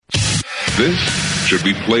This should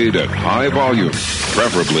be played at high volume,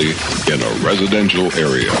 preferably in a residential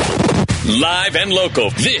area. Live and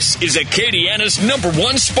local, this is Acadiana's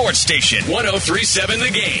 #1 sports station, 1037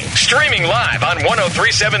 The Game. Streaming live on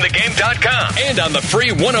 1037thegame.com and on the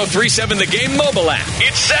free 1037 The Game mobile app.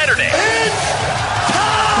 It's Saturday.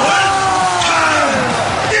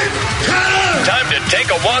 Time to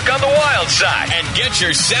take a walk on the wild side and get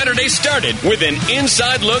your Saturday started with an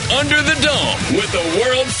inside look under the dome with the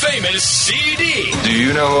world-famous CD. Do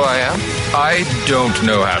you know who I am? I don't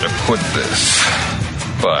know how to put this,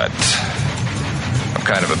 but I'm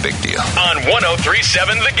kind of a big deal. On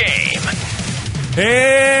 1037 The Game.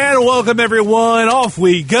 And welcome, everyone. Off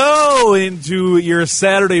we go into your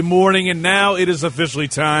Saturday morning, and now it is officially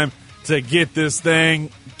time to get this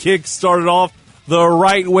thing kick-started off the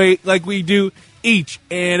right way like we do each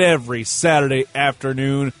and every Saturday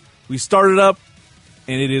afternoon. We start it up,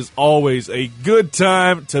 and it is always a good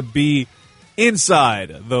time to be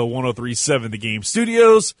inside the 1037 The Game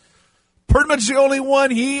studios. Pretty much the only one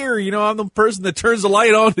here. You know, I'm the person that turns the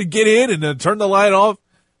light on to get in and then turn the light off.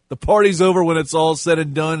 The party's over when it's all said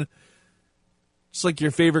and done. Just like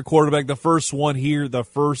your favorite quarterback, the first one here, the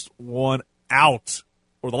first one out.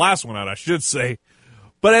 Or the last one out, I should say.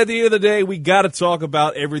 But at the end of the day, we got to talk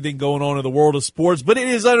about everything going on in the world of sports. But it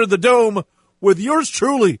is Under the Dome with yours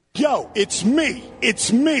truly. Yo, it's me.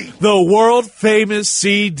 It's me. The world-famous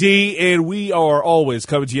CD. And we are always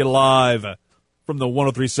coming to you live from the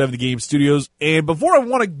 1037 The Game studios. And before I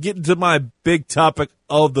want to get into my big topic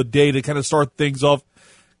of the day to kind of start things off,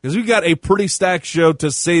 because we've got a pretty stacked show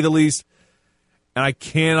to say the least, and I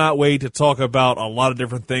cannot wait to talk about a lot of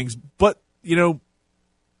different things. But, you know,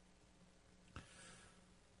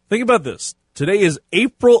 think about this. Today is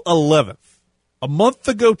April 11th. A month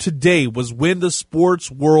ago today was when the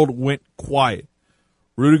sports world went quiet.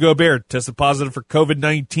 Rudy Gobert tested positive for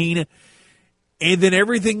COVID-19, and then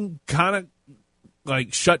everything kind of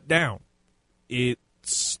like shut down.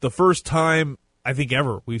 It's the first time I think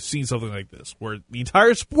ever we've seen something like this, where the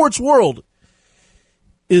entire sports world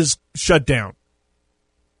is shut down.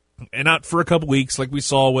 And not for a couple weeks like we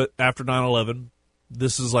saw after 9/11.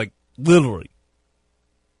 This is like literally.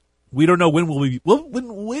 We don't know when we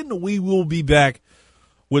will be back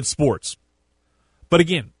with sports. But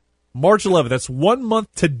again, March 11th, that's 1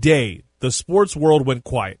 month today, the sports world went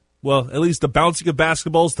quiet. Well, at least the bouncing of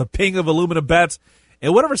basketballs, the ping of aluminum bats,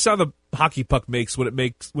 and whatever sound the hockey puck makes when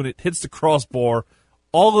it hits the crossbar,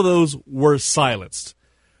 all of those were silenced.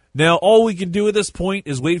 Now, all we can do at this point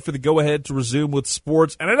is wait for the go-ahead to resume with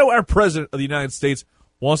sports. And I know our president of the United States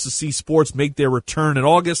wants to see sports make their return in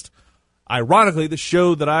August. Ironically, the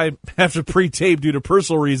show that I have to pre-tape due to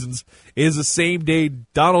personal reasons is the same day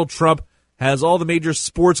Donald Trump has all the major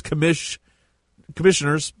sports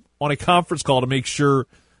commissioners on a conference call to make sure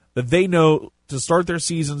that they know to start their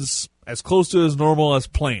seasons as close to as normal as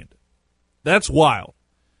planned. That's wild.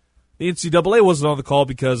 The NCAA wasn't on the call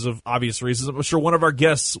because of obvious reasons. I'm sure one of our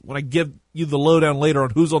guests, when I give you the lowdown later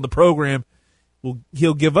on who's on the program,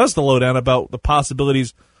 he'll give us the lowdown about the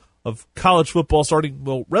possibilities of college football starting,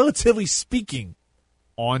 well, relatively speaking,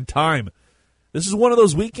 on time. This is one of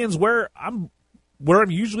those weekends where I'm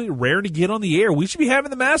usually rare to get on the air. We should be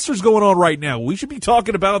having the Masters going on right now. We should be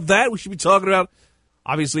talking about that. We should be talking about,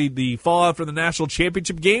 obviously, the fallout from the national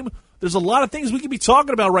championship game. There's a lot of things we could be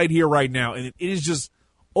talking about right here, right now, and it is just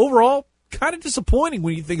overall kind of disappointing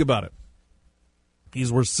when you think about it.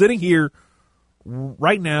 Because we're sitting here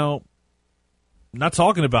right now not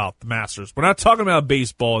talking about the Masters. We're not talking about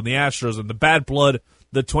baseball and the Astros and the bad blood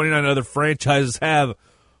the 29 other franchises have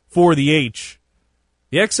for the H.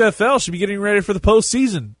 The XFL should be getting ready for the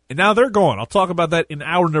postseason, and now they're gone. I'll talk about that in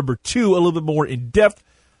hour number 2 a little bit more in depth.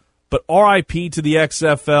 But RIP to the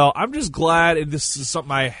XFL. I'm just glad, and this is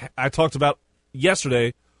something I talked about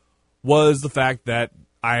yesterday, was the fact that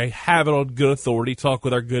I have it on good authority. Talk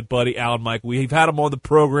with our good buddy Alan Mike. We've had him on the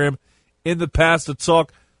program in the past to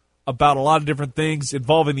talk about a lot of different things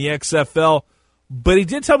involving the XFL. But he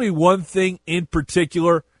did tell me one thing in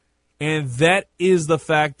particular, and that is the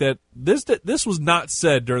fact that this was not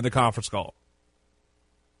said during the conference call.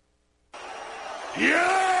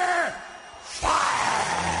 Yeah!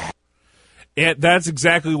 Fire! And that's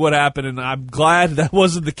exactly what happened, and I'm glad that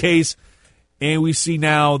wasn't the case. And we see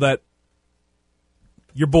now that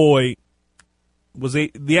your boy the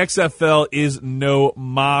XFL is no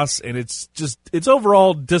mas, and it's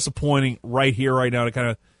overall disappointing right here, right now to kind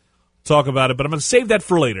of talk about it. But I'm going to save that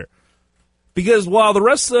for later. Because while the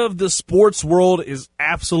rest of the sports world is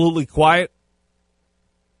absolutely quiet,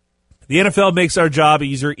 the NFL makes our job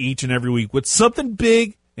easier each and every week with something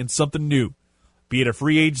big and something new. be it a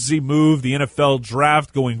free agency move, the NFL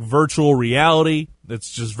draft going virtual reality.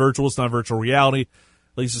 It's just virtual. It's not virtual reality,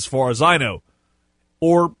 at least as far as I know.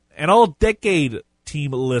 Or an all-decade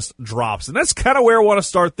team list drops. And that's kind of where I want to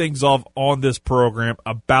start things off on this program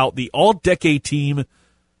about the all-decade team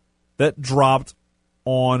that dropped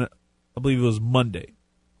on, I believe it was Monday.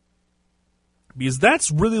 Because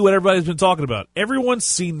that's really what everybody's been talking about. Everyone's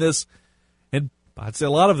seen this, and I'd say a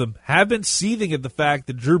lot of them have been seething at the fact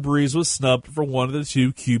that Drew Brees was snubbed for one of the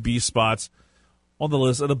 2 QB spots on the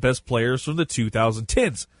list of the best players from the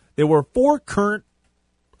 2010s. There were 4 current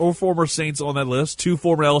or former Saints on that list, 2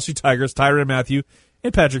 former LSU Tigers, Tyrann Mathieu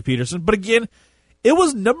and Patrick Peterson. But again, it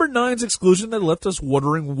was number 9's exclusion that left us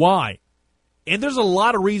wondering why. And there's a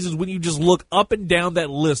lot of reasons when you just look up and down that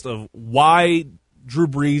list of why Drew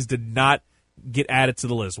Brees did not get added to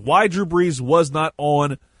the list, why Drew Brees was not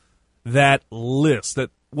on that list,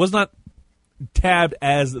 that was not tabbed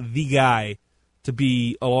as the guy to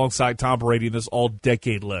be alongside Tom Brady in this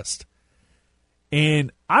all-decade list.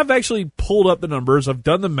 And I've actually pulled up the numbers, I've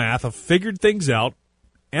done the math, I've figured things out,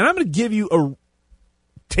 and I'm going to give you a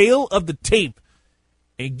tale of the tape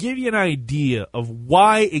and give you an idea of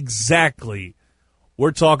why exactly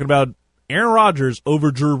we're talking about Aaron Rodgers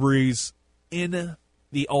over Drew Brees in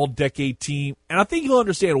the all-decade team. And I think you'll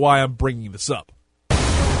understand why I'm bringing this up.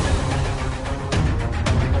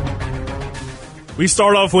 We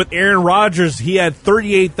start off with Aaron Rodgers. He had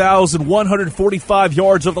 38,145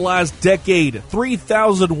 yards over the last decade,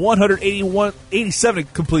 3,187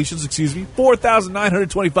 completions,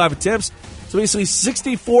 4,925 attempts. So basically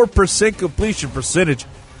 64% completion percentage,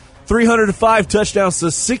 305 touchdowns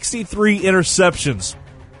to 63 interceptions.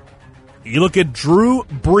 You look at Drew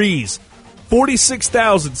Brees,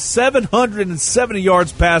 46,770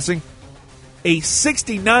 yards passing, a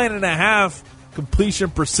 69.5 completion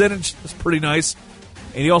percentage. That's pretty nice.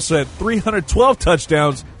 And he also had 312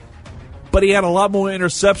 touchdowns, but he had a lot more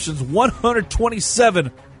interceptions,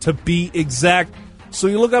 127 to be exact. So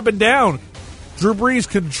you look up and down, Drew Brees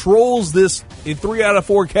controls this in 3 out of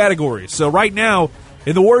 4 categories. So right now,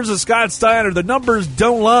 in the words of Scott Steiner, the numbers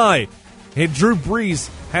don't lie. And Drew Brees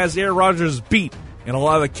has Aaron Rodgers beat in a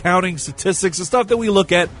lot of the counting statistics and stuff that we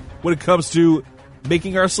look at when it comes to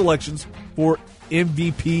making our selections for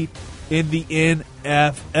MVP in the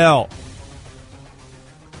NFL.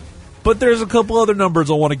 But there's a couple other numbers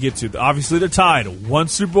I want to get to. Obviously, they're tied. 1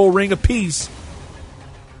 Super Bowl ring apiece.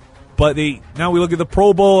 But now we look at the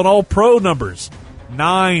Pro Bowl and All-Pro numbers.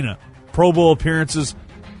 9 Pro Bowl appearances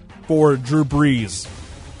for Drew Brees.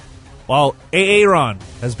 While Aaron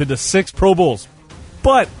has been to 6 Pro Bowls.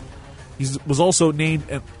 But he was also named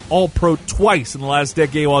an All-Pro twice in the last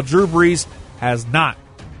decade, while Drew Brees has not.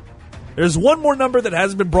 There's one more number that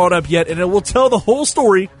hasn't been brought up yet, and it will tell the whole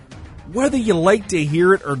story, whether you like to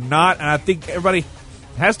hear it or not. And I think everybody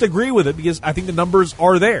has to agree with it because I think the numbers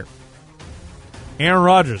are there. Aaron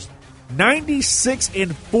Rodgers,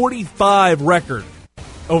 96-45 record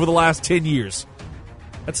over the last 10 years.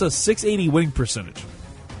 That's a 680 winning percentage.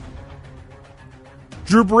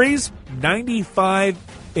 Drew Brees,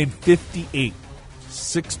 95-58,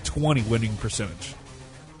 620 winning percentage.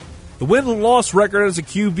 The win-loss record as a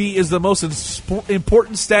QB is the most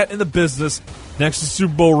important stat in the business, next to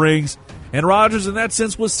Super Bowl rings. And Rodgers, in that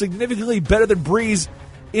sense, was significantly better than Brees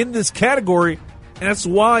in this category. And that's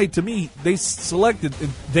why, to me, they selected,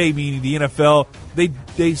 they meaning the NFL,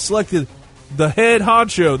 they selected the head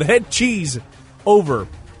honcho, the head cheese, over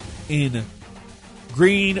in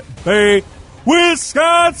Green Bay,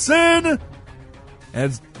 Wisconsin.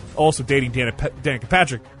 And also dating Danica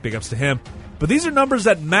Patrick, big ups to him. But these are numbers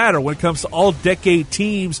that matter when it comes to all-decade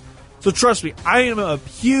teams. So trust me, I am a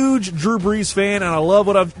huge Drew Brees fan, and I love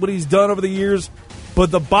what he's done over the years.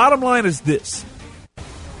 But the bottom line is this.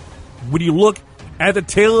 When you look at the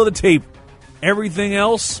tail of the tape, everything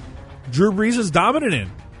else, Drew Brees is dominant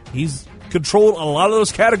in. He's controlled a lot of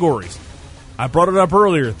those categories. I brought it up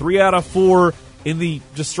earlier. 3 out of 4 in the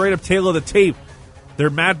just straight-up tail of the tape.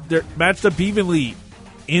 They're matched up evenly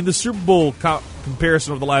in the Super Bowl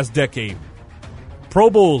comparison over the last decade. Pro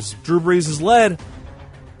Bowls, Drew Brees has led,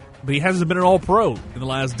 but he hasn't been an All-Pro in the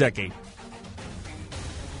last decade.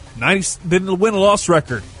 Then the win-loss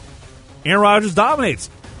record. Aaron Rodgers dominates.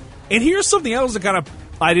 And here's something else that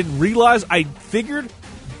I didn't realize. I figured,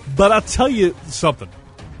 but I'll tell you something.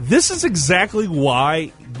 This is exactly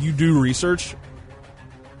why you do research.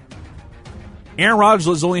 Aaron Rodgers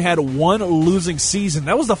has only had 1 losing season.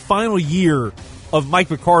 That was the final year of Mike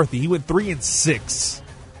McCarthy. He went 3-6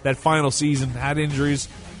 that final season, had injuries.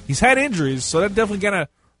 He's had injuries, so that definitely kind of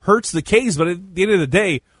hurts the case. But at the end of the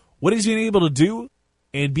day, what he's been able to do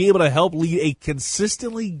and be able to help lead a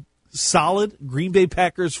consistently solid Green Bay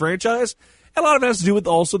Packers franchise. And a lot of it has to do with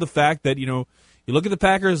also the fact that, you look at the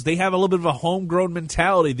Packers, they have a little bit of a homegrown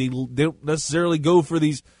mentality. They don't necessarily go for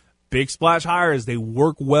these big splash hires. They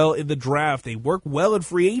work well in the draft. They work well in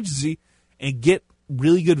free agency and get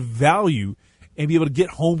really good value and be able to get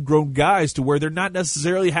homegrown guys to where they're not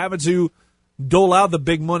necessarily having to dole out the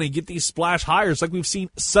big money, get these splash hires like we've seen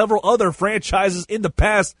several other franchises in the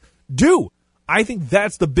past do. I think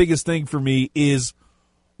that's the biggest thing for me is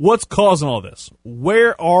what's causing all this.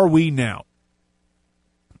 Where are we now?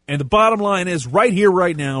 And the bottom line is right here,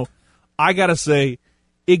 right now, I got to say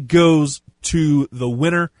it goes to the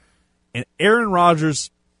winner. And Aaron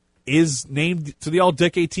Rodgers is named to the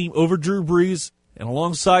All-Decade team over Drew Brees and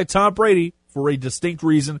alongside Tom Brady for a distinct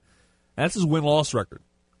reason. That's his win-loss record.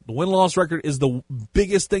 The win-loss record is the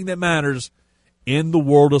biggest thing that matters in the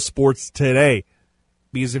world of sports today.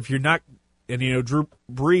 Because if you're not, and Drew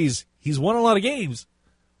Brees, he's won a lot of games,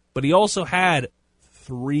 but he also had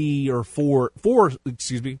four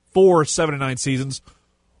 7-9 seasons.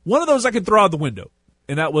 One of those I could throw out the window,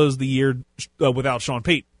 and that was the year without Sean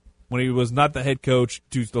Payton, when he was not the head coach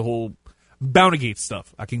due to the whole Bountygate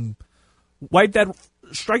stuff. I can wipe that,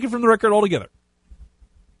 strike it from the record altogether.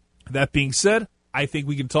 That being said, I think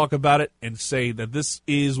we can talk about it and say that this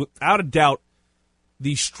is, without a doubt,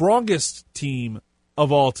 the strongest team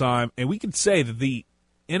of all time, and we can say that the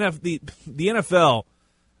NFL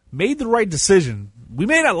made the right decision. We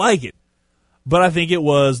may not like it, but I think it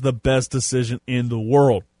was the best decision in the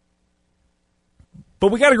world.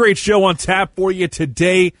 But we got a great show on tap for you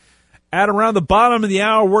today. At around the bottom of the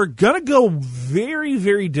hour, we're going to go very,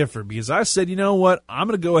 very different because I said, you know what, I'm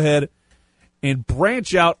going to go ahead and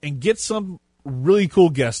branch out and get some really cool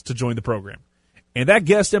guests to join the program. And that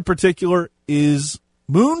guest in particular is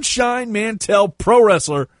Moonshine Mantell, pro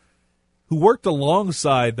wrestler, who worked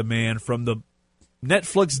alongside the man from the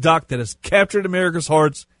Netflix doc that has captured America's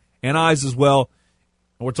hearts and eyes as well.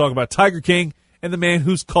 And we're talking about Tiger King and the man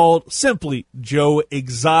who's called simply Joe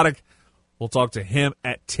Exotic. We'll talk to him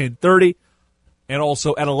at 10:30. And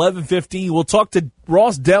also at 11:15, we'll talk to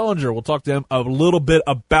Ross Dellinger. We'll talk to him a little bit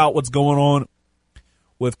about what's going on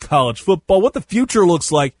with college football, what the future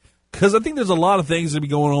looks like, because I think there's a lot of things that be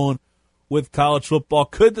going on with college football.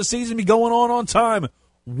 Could the season be going on time?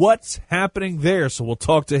 What's happening there? So we'll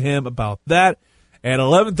talk to him about that. At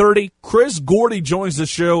 11:30, Chris Gordy joins the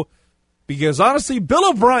show because, honestly, Bill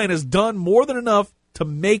O'Brien has done more than enough to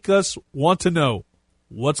make us want to know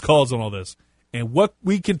what's causing all this and what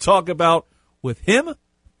we can talk about with him.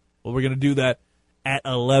 Well, we're going to do that at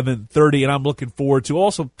 11:30, and I'm looking forward to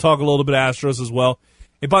also talk a little bit of Astros as well.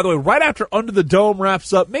 And by the way, right after Under the Dome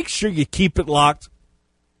wraps up, make sure you keep it locked.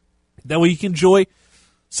 That way you can enjoy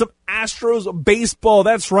some Astros baseball.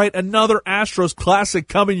 That's right, another Astros classic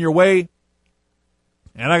coming your way.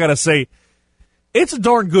 And I got to say, it's a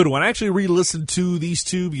darn good one. I actually re-listened to these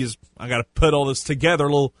two because I got to put all this together, a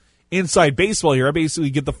little inside baseball here. I basically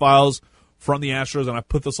get the files from the Astros, and I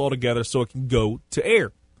put this all together so it can go to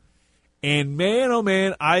air. And man, oh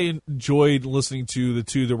man, I enjoyed listening to the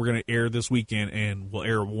two that we're going to air this weekend, and we'll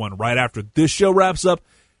air one right after this show wraps up.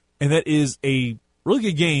 And that is a really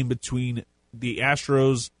good game between the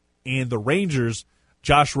Astros and the Rangers.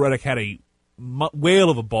 Josh Reddick had a whale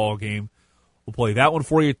of a ball game. We'll play that one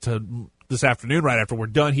for you this afternoon right after we're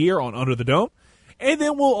done here on Under the Dome. And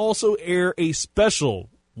then we'll also air a special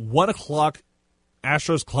 1 o'clock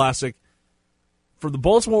Astros Classic for the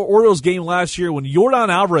Baltimore Orioles game last year when Yordan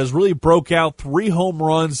Alvarez really broke out, 3 home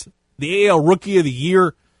runs, the AL Rookie of the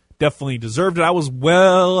Year. Definitely deserved it. I was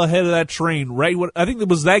well ahead of that train. Right, I think it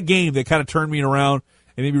was that game that kind of turned me around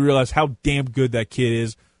and made me realize how damn good that kid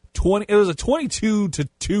is. It was a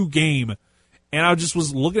 22-2 game, and I just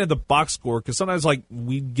was looking at the box score because sometimes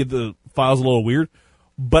we get the files a little weird,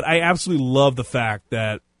 but I absolutely love the fact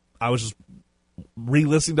that I was just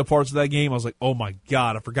re-listening to parts of that game. I was like, oh my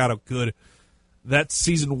God, I forgot how good that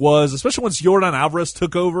season was, especially once Yordan Alvarez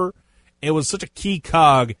took over. It was such a key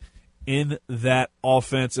cog in that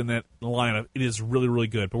offense and that lineup. It is really, really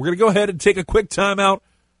good. But we're going to go ahead and take a quick timeout.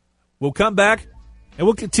 We'll come back, and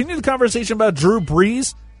we'll continue the conversation about Drew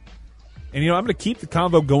Brees. And, I'm going to keep the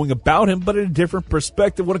convo going about him, but in a different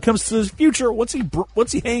perspective when it comes to his future. Once he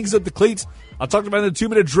hangs up the cleats, I'll talk about it in the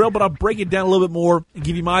 2-minute drill, but I'll break it down a little bit more and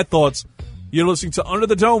give you my thoughts. You're listening to Under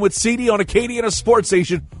the Dome with CD on Acadiana Sports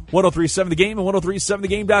Station, 103.7 The Game and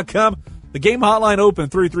 103.7thegame.com. The game hotline open,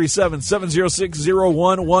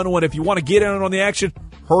 337-706-0111. If you want to get in on the action,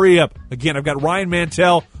 hurry up. Again, I've got Ryan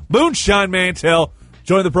Mantell, Moonshine Mantell,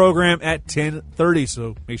 join the program at 10:30.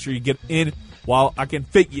 So make sure you get in while I can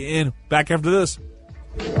fit you in. Back after this.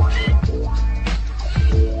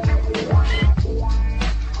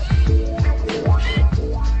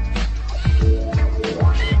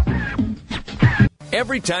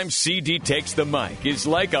 Every time CD takes the mic is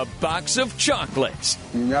like a box of chocolates.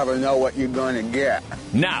 You never know what you're going to get.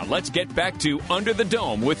 Now let's get back to Under the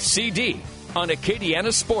Dome with CD on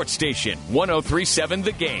Acadiana Sports Station 103.7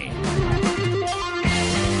 The Game.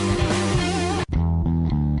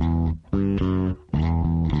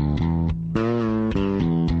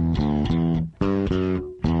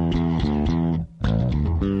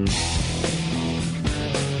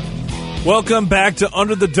 Welcome back to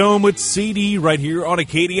Under the Dome with CD right here on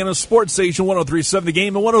Acadiana Sports Station 103.7 The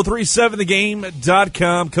Game and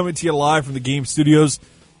 103.7thegame.com, coming to you live from the Game Studios.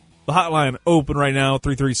 The hotline open right now,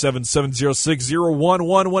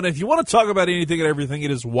 337-706-0111. If you want to talk about anything and everything,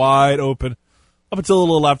 it is wide open. Up until a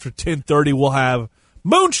little after 10:30, we'll have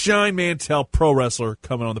Moonshine Mantell, pro wrestler,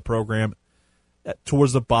 coming on the program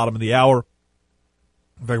towards the bottom of the hour.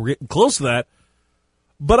 In fact, we're getting close to that.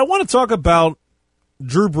 But I want to talk about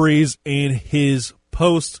Drew Brees and his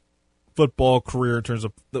post-football career in terms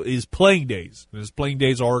of his playing days. And his playing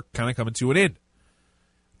days are kind of coming to an end.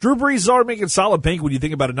 Drew Brees are making solid bank when you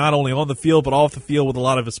think about it, not only on the field, but off the field with a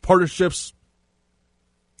lot of his partnerships.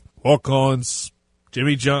 Walk-Ons,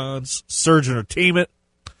 Jimmy John's, Surge Entertainment.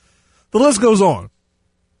 The list goes on.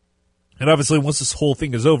 And obviously, once this whole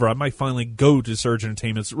thing is over, I might finally go to Surge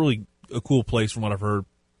Entertainment. It's really a cool place from what I've heard.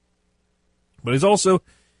 But he's also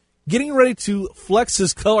getting ready to flex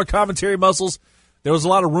his color commentary muscles. There was a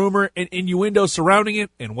lot of rumor and innuendo surrounding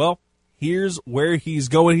it, and, well, here's where he's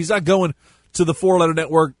going. He's not going to the four-letter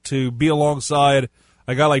network to be alongside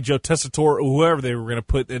a guy like Joe Tessitore or whoever they were going to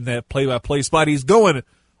put in that play-by-play spot. He's going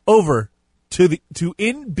over to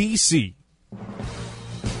NBC.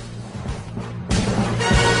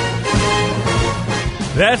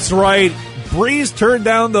 That's right. Brees turned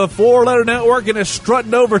down the four-letter network and is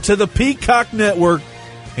strutting over to the Peacock Network,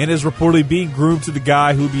 and is reportedly being groomed to the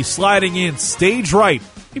guy who would be sliding in stage right,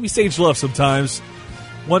 maybe stage left sometimes,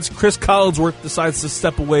 once Chris Collinsworth decides to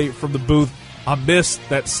step away from the booth. I missed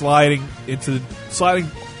that sliding into the sliding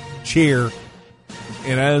chair,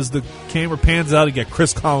 and as the camera pans out, you get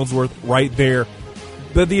Chris Collinsworth right there.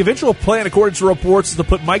 But the eventual plan, according to reports, is to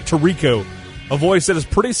put Mike Tirico, a voice that is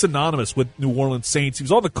pretty synonymous with New Orleans Saints. He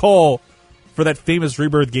was on the call for that famous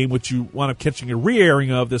Rebirth game, which you wound up catching a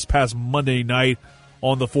re-airing of this past Monday night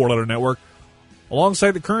on the four-letter network, alongside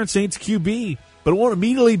the current Saints QB. But it won't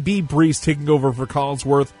immediately be Brees taking over for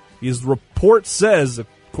Collinsworth. His report says,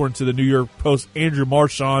 according to the New York Post, Andrew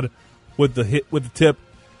Marchand with the tip,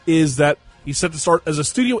 is that he's set to start as a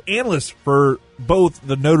studio analyst for both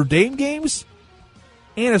the Notre Dame games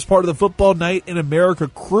and as part of the Football Night in America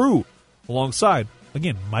crew, alongside,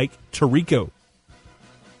 again, Mike Tirico.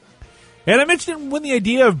 And I mentioned when the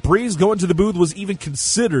idea of Brees going to the booth was even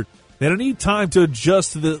considered, that I need time to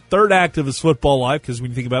adjust to the third act of his football life, because when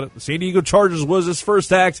you think about it, the San Diego Chargers was his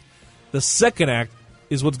first act. The second act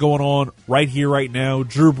is what's going on right here, right now.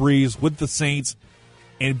 Drew Brees with the Saints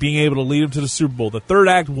and being able to lead them to the Super Bowl. The third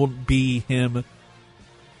act will be him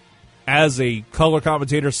as a color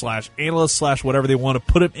commentator / analyst / whatever they want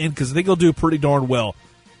to put him in, because I think he'll do pretty darn well.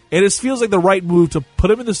 And it feels like the right move to put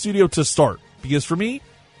him in the studio to start, because for me,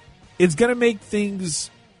 it's going to make things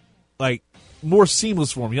like more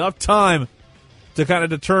seamless for him. You'll have time to kind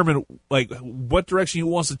of determine like what direction he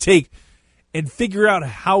wants to take and figure out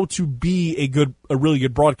how to be a really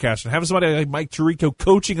good broadcaster. And having somebody like Mike Tirico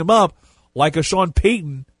coaching him up, like a Sean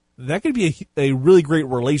Payton, that could be a really great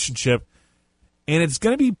relationship. And it's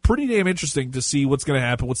going to be pretty damn interesting to see what's going to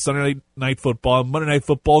happen with Sunday Night Football and Monday Night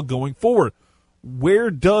Football going forward.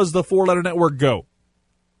 Where does the four-letter network go?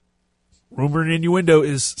 Rumor and innuendo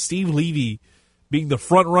is Steve Levy being the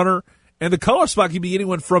front runner. And the color spot could be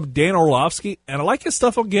anyone from Dan Orlovsky. And I like his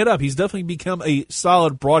stuff on Get Up. He's definitely become a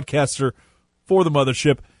solid broadcaster for the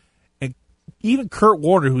mothership. And even Kurt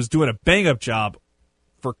Warner, who's doing a bang-up job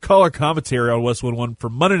for color commentary on Westwood One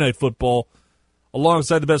for Monday Night Football,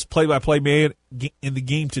 alongside the best play-by-play man in the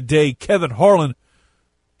game today, Kevin Harlan.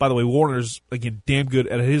 By the way, Warner's, again, damn good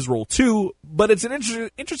at his role, too. But it's an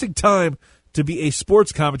interesting time to be a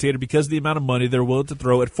sports commentator because of the amount of money they're willing to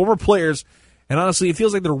throw at former players. And honestly, it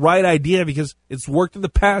feels like the right idea because it's worked in the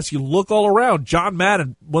past. You look all around. John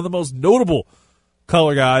Madden, one of the most notable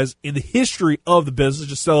color guys in the history of the business,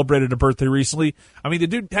 just celebrated a birthday recently. I mean, the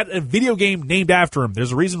dude had a video game named after him.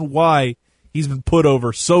 There's a reason why he's been put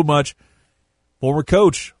over so much. Former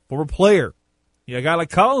coach, former player. Yeah, a guy like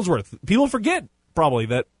Collinsworth. People forget, probably,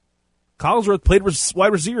 that Collinsworth played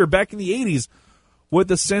wide receiver back in the 80s with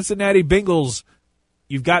the Cincinnati Bengals.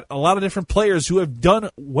 You've got a lot of different players who have done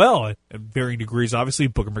well at varying degrees. Obviously,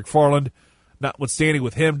 Booker McFarland, notwithstanding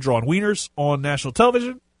with him drawing wieners on national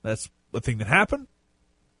television. That's a thing that happened.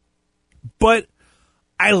 But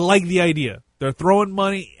I like the idea They're throwing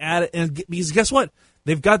money at it, and because guess what?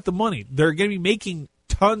 They've got the money. They're going to be making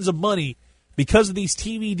tons of money because of these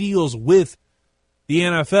TV deals with the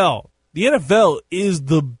NFL. The NFL is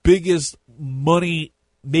the biggest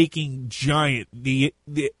money-making giant the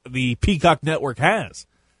Peacock Network has.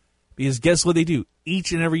 Because guess what they do?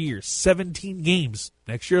 Each and every year, 17 games.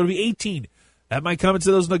 Next year it'll be 18. That might come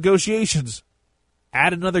into those negotiations.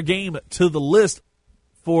 Add another game to the list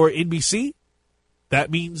for NBC. That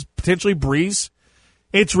means potentially Breeze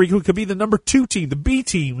and Tarico could be the number 2 team, the B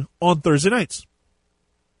team, on Thursday nights.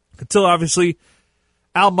 Until, obviously,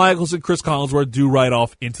 Al Michaels and Chris Collinsworth do ride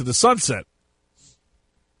off into the sunset.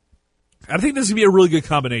 I think this is going to be a really good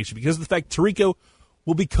combination because of the fact Tarico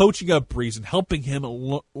will be coaching up Breeze and helping him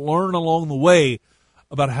learn along the way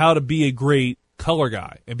about how to be a great color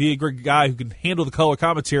guy and be a great guy who can handle the color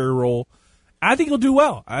commentary role. I think he'll do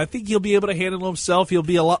well. I think he'll be able to handle himself. He'll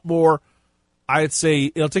be a lot more, I'd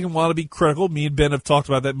say, it'll take him a while to be critical. Me and Ben have talked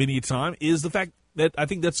about that many a time, is the fact that I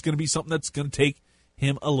think that's going to be something that's going to take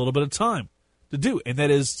him a little bit of time to do, and that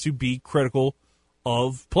is to be critical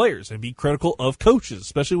of players and be critical of coaches,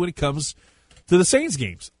 especially when it comes to the Saints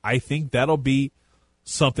games. I think that'll be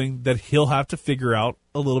something that he'll have to figure out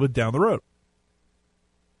a little bit down the road.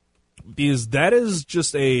 Because that is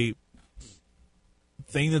just a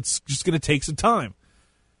thing that's just going to take some time.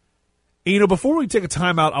 And, you know, before we take a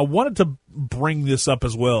timeout, I wanted to bring this up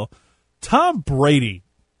as well. Tom Brady,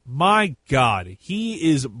 my God,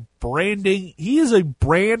 he is branding. He is a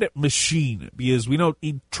brand machine because we know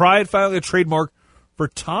he tried filing a trademark for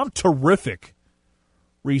Tom Terrific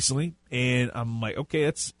recently. And I'm like, okay,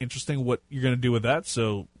 that's interesting what you're going to do with that.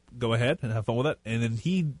 So go ahead and have fun with that. And then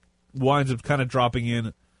he winds up kind of dropping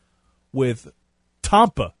in with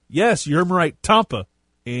Tampa. Yes, you heard me right, Tampa.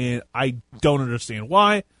 And I don't understand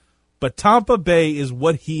why, but Tampa Bay is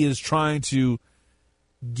what he is trying to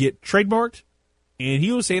get trademarked. And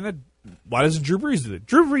he was saying that, why doesn't Drew Brees do it?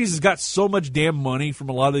 Drew Brees has got so much damn money from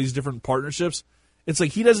a lot of these different partnerships. It's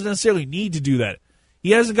like he doesn't necessarily need to do that.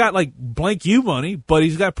 He hasn't got like blank you money, but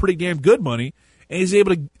he's got pretty damn good money, and he's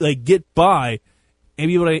able to like get by and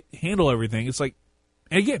be able to handle everything. It's like,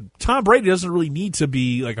 and again, Tom Brady doesn't really need to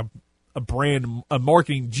be like a brand, a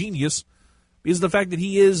marketing genius, because of the fact that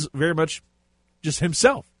he is very much just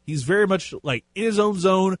himself. He's very much like in his own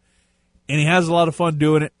zone, and he has a lot of fun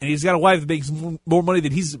doing it, and he's got a wife that makes more money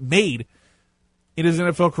than he's made in his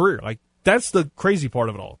NFL career. Like, that's the crazy part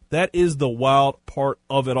of it all. That is the wild part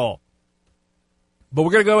of it all. But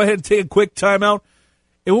we're going to go ahead and take a quick timeout,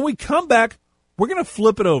 and when we come back, we're going to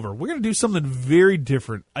flip it over. We're going to do something very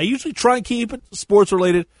different. I usually try and keep it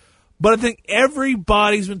sports-related, but I think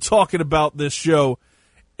everybody's been talking about this show,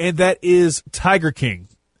 and that is Tiger King.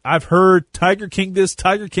 I've heard Tiger King this,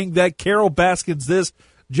 Tiger King that, Carol Baskins this,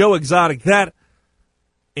 Joe Exotic that,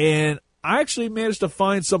 and I actually managed to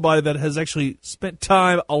find somebody that has actually spent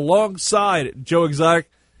time alongside Joe Exotic,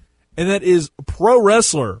 and that is pro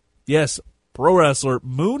wrestler. Yes, pro wrestler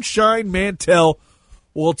Moonshine Mantell.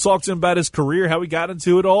 We'll talk to him about his career, how he got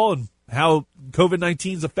into it all, and how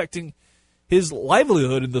COVID-19 is affecting his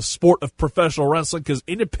livelihood in the sport of professional wrestling, because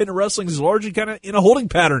independent wrestling is largely kind of in a holding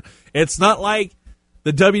pattern. It's not like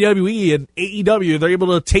the WWE and AEW. They're able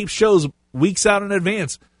to tape shows weeks out in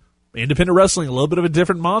advance. Independent wrestling, a little bit of a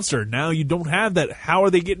different monster. Now you don't have that. How are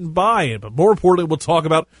they getting by? But more importantly, we'll talk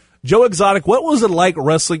about Joe Exotic. What was it like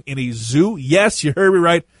wrestling in a zoo? Yes, you heard me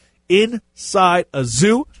right. Inside a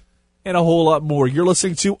zoo. And a whole lot more. You're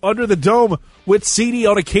listening to Under the Dome with CD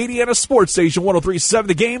on Acadiana Sports Station 103.7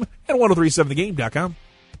 The Game and 103.7thegame.com.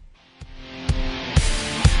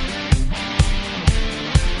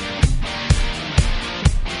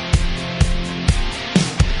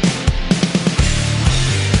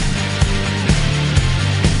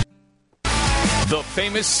 The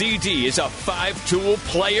famous CD is a 5-tool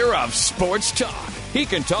player of sports talk. He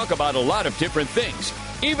can talk about a lot of different things,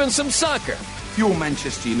 even some soccer. You're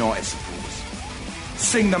Manchester United supporters.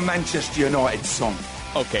 Sing the Manchester United song.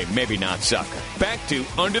 Okay, maybe not soccer. Back to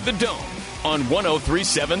Under the Dome on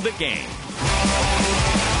 103.7 The Game.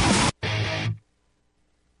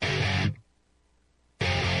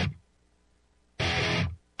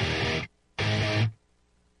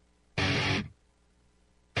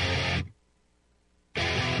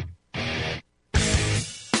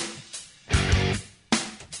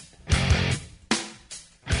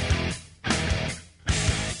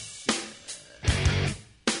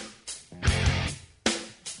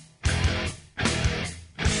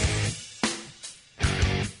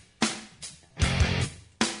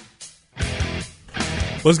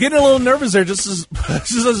 Was getting a little nervous there just as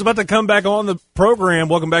I was about to come back on the program.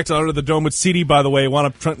 Welcome back to Under the Dome with CD, by the way.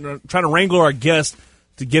 Trying to wrangle our guest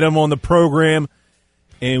to get him on the program,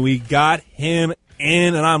 and we got him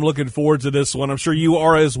in, and I'm looking forward to this one. I'm sure you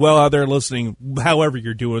are as well out there listening, however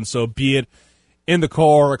you're doing so, be it in the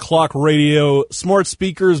car, clock radio, smart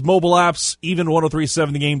speakers, mobile apps, even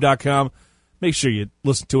 1037thegame.com. Make sure you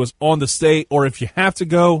listen to us on the stay, or if you have to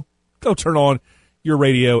go turn on your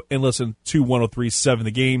radio and listen to 1037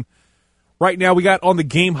 The Game. Right now, we got on the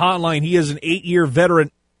Game hotline. He is an 8-year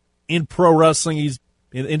veteran in pro wrestling. He's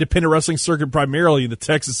in the independent wrestling circuit, primarily in the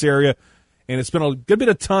Texas area, and it's been a good bit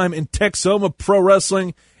of time in Texoma Pro Wrestling.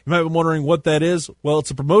 You might be wondering what that is. Well,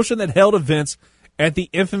 it's a promotion that held events at the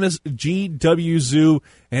infamous GW Zoo,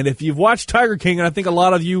 and if you've watched Tiger King, and I think a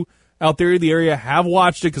lot of you out there in the area have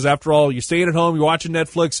watched it, because after all, you're staying at home, you're watching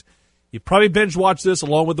Netflix, you probably binge watch this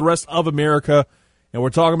along with the rest of America, and we're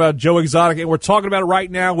talking about Joe Exotic, and we're talking about it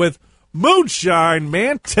right now with Moonshine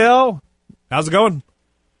Mantell. How's it going?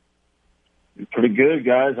 Pretty good,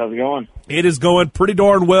 guys. How's it going? It is going pretty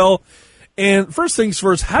darn well. And first things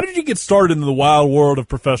first, how did you get started in the wild world of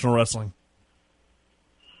professional wrestling?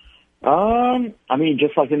 I mean,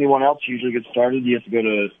 just like anyone else usually gets started, you have to go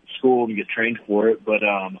to school and get trained for it. But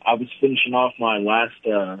I was finishing off my last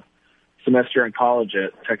semester in college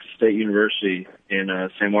at Texas State University in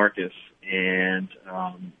San Marcos, and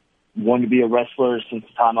wanted to be a wrestler since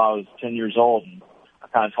the time I was 10 years old. And I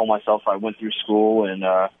kind of told myself if I went through school and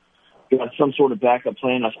got some sort of backup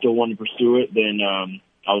plan, I still wanted to pursue it, then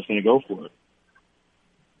I was going to go for it.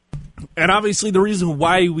 And obviously the reason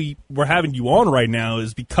why we're having you on right now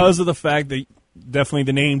is because of the fact that definitely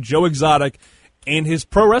the name Joe Exotic and his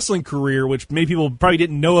pro wrestling career, which many people probably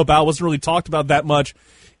didn't know about, wasn't really talked about that much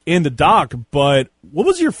in the doc. But what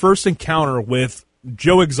was your first encounter with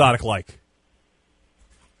Joe Exotic like?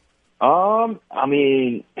 I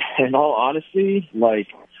mean, in all honesty, like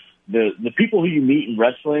the people who you meet in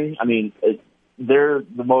wrestling, I mean, they're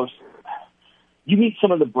the most. You meet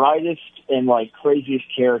some of the brightest and like craziest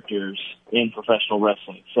characters in professional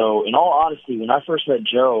wrestling. So, in all honesty, when I first met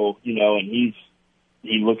Joe, you know, and he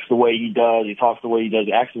looks the way he does, he talks the way he does,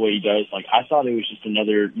 he acts the way he does. Like, I thought it was just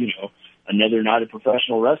another night of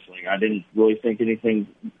professional wrestling. I didn't really think anything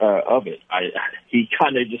of it. He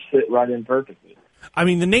kind of just fit right in perfectly. I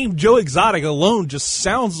mean, the name Joe Exotic alone just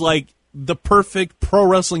sounds like the perfect pro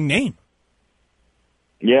wrestling name.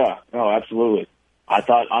 Yeah, no, absolutely. I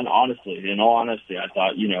thought, honestly, in all honesty, I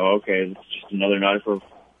thought, you know, okay, it's just another night for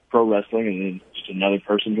pro wrestling and then just another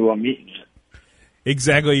person who I'm meeting.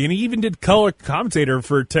 Exactly, and he even did color commentator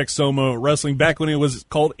for Texoma Wrestling back when it was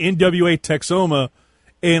called NWA Texoma,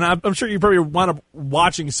 and I'm sure you probably wound up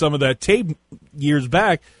watching some of that tape years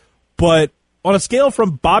back, but on a scale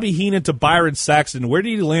from Bobby Heenan to Byron Saxton, where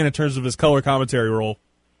did he land in terms of his color commentary role?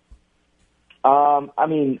 I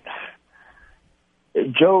mean,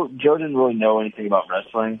 Joe didn't really know anything about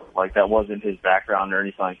wrestling. Like, that wasn't his background or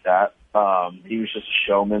anything like that. He was just a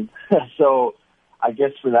showman. So I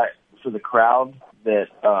guess for the crowd that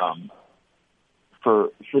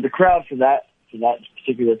for that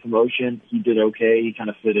particular promotion, he did okay. He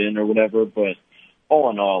kind of fit in or whatever. But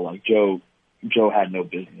all in all, like, Joe had no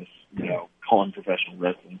business, you know, calling professional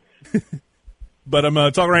wrestling. But I'm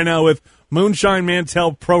talking right now with Moonshine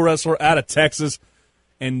Mantell, pro wrestler out of Texas.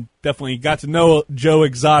 And definitely got to know Joe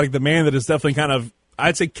Exotic, the man that has definitely kind of,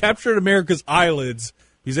 I'd say, captured America's eyelids.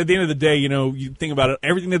 Because at the end of the day, you know, you think about it,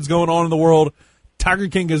 everything that's going on in the world, Tiger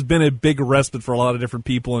King has been a big respite for a lot of different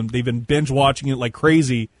people, and they've been binge watching it like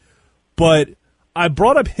crazy. But I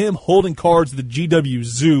brought up him holding cards at the GW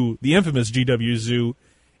Zoo, the infamous GW Zoo,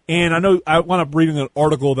 and I know I wound up reading an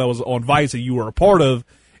article that was on Vice that you were a part of,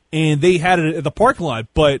 and they had it at the parking lot,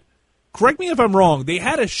 but correct me if I'm wrong, they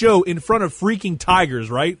had a show in front of freaking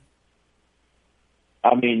tigers, right?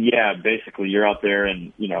 I mean, yeah, basically you're out there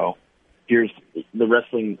and, you know, here's the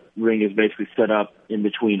wrestling ring is basically set up in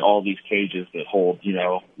between all these cages that hold, you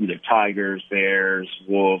know, either tigers, bears,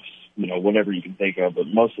 wolves, you know, whatever you can think of, but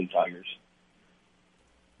mostly tigers.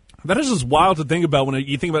 That is just wild to think about when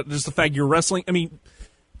you think about just the fact you're wrestling. I mean,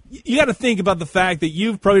 you got to think about the fact that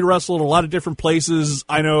you've probably wrestled a lot of different places.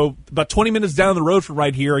 I know about 20 minutes down the road from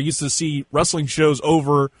right here, I used to see wrestling shows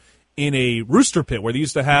over in a rooster pit where they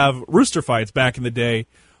used to have rooster fights back in the day.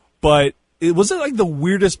 But was it like the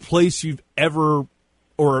weirdest place you've ever,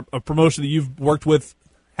 or a promotion that you've worked with,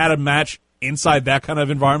 had a match inside that kind of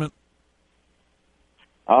environment?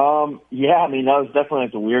 Yeah, I mean, that was definitely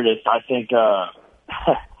like the weirdest. I think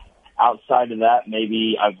outside of that,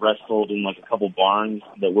 maybe I've wrestled in like a couple barns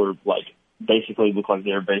that were like basically looked like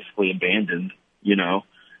they were basically abandoned, you know,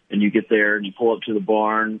 and you get there and you pull up to the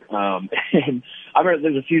barn. And I remember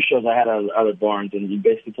there's a few shows I had at other barns, and you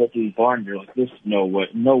basically pull up to these barns and you're like, "This no way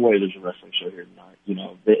there's a wrestling show here tonight. You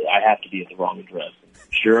know, I have to be at the wrong address." And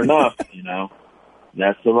sure enough, you know,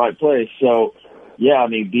 that's the right place. So, yeah, I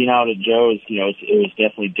mean, being out at Joe's, you know, it was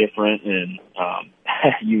definitely different and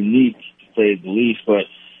unique to say the least, but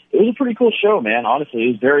it was a pretty cool show, man. Honestly, it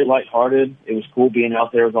was very lighthearted. It was cool being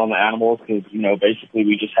out there with all the animals because, you know, basically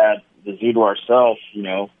we just had the zoo to ourselves, you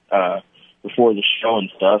know, before the show and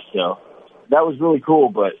stuff. So that was really cool.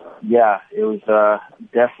 But, yeah, it was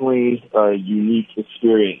definitely a unique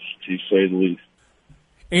experience, to say the least.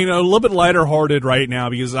 And, you know, a little bit lighter hearted right now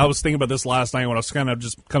because I was thinking about this last night when I was kind of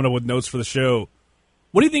just coming up with notes for the show.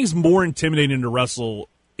 What do you think is more intimidating to wrestle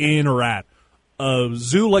in or at? A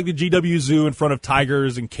zoo like the GW Zoo in front of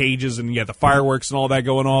tigers and cages and you got the fireworks and all that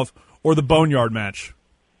going off, or the Boneyard match?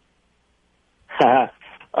 I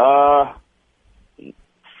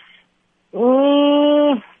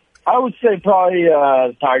would say probably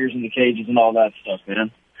tigers in the cages and all that stuff, man.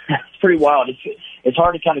 It's pretty wild. It's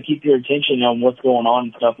hard to kind of keep your attention on what's going on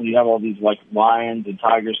and stuff when you have all these like lions and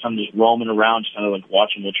tigers kind of just roaming around, just kind of like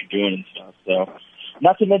watching what you're doing and stuff. So,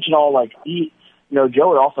 not to mention all like you know, Joe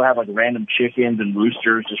would also have like random chickens and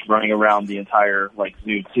roosters just running around the entire like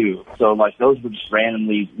zoo too. So like those were just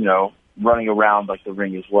randomly, you know, running around like the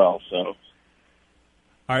ring as well. So.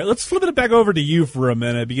 All right, let's flip it back over to you for a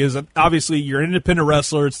minute because obviously you're an independent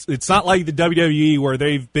wrestler. It's not like the WWE where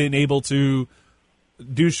they've been able to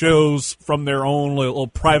do shows from their own little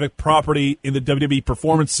private property in the WWE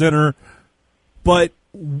Performance Center. But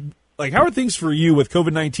like, how are things for you with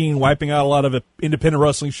COVID-19 wiping out a lot of independent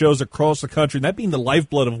wrestling shows across the country, and that being the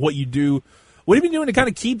lifeblood of what you do? What have you been doing to kind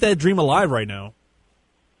of keep that dream alive right now?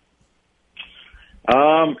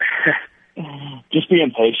 Just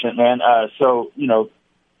being patient, man. So, you know,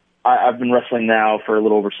 I've been wrestling now for a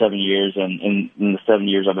little over 7 years, and in the 7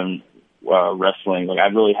 years I've been wrestling, like I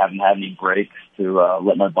really haven't had any breaks to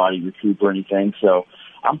let my body recoup or anything. So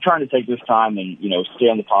I'm trying to take this time and, you know, stay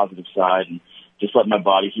on the positive side and just let my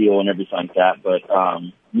body heal and everything like that. But,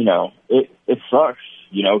 you know, it sucks,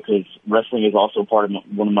 you know, because wrestling is also part of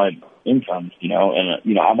one of my incomes, you know, and,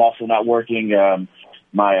 you know, I'm also not working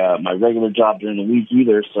my regular job during the week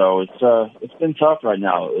either. So it's been tough right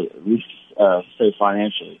now, at least say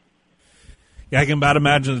financially. Yeah, I can about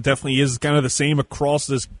imagine it definitely is kind of the same across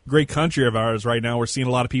this great country of ours right now. We're seeing a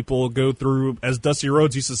lot of people go through, as Dusty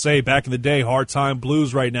Rhodes used to say back in the day, hard time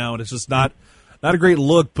blues right now, and it's just not a great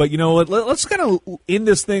look. But, you know what, let's kind of end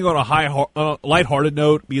this thing on a lighthearted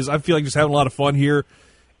note because I feel like just having a lot of fun here.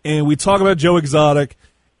 And we talk about Joe Exotic.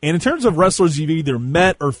 And in terms of wrestlers you've either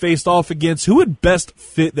met or faced off against, who would best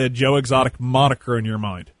fit that Joe Exotic moniker in your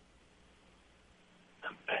mind?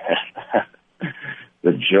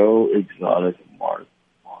 The Joe Exotic moniker.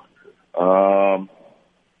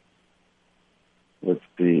 Let's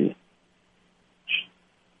see.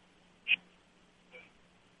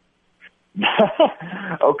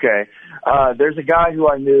 Okay. There's a guy who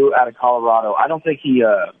I knew out of Colorado. I don't think he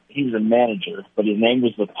was a manager, but his name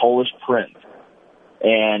was the Polish Prince.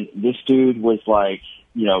 And this dude was like,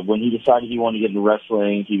 you know, when he decided he wanted to get into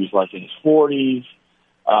wrestling, he was like in his 40s.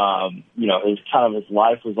 You know, his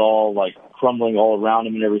life was all like crumbling all around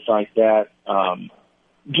him and everything like that.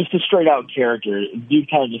 Just a straight out character. Dude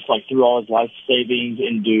kind of just like threw all his life savings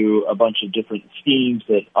into a bunch of different schemes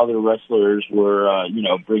that other wrestlers were, you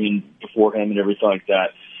know, bringing before him and everything like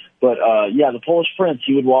that. But, yeah, the Polish Prince,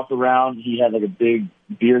 he would walk around. He had like a big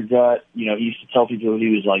beer gut. You know, he used to tell people he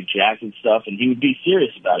was like jacked and stuff, and he would be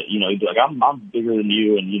serious about it. You know, he'd be like, I'm bigger than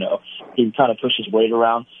you. And, you know, he'd kind of push his weight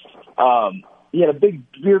around. He had a big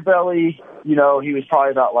beer belly. You know, he was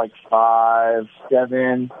probably about like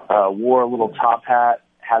 5'7", wore a little top hat,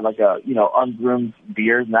 had like a, you know, ungroomed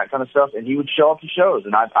beard and that kind of stuff. And he would show up to shows.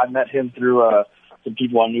 And I met him through some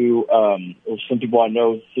people I knew, or some people I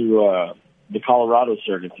know through the Colorado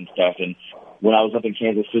circuits and stuff. And when I was up in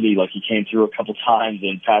Kansas City, like he came through a couple times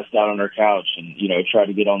and passed out on our couch and, you know, tried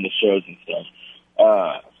to get on the shows and stuff.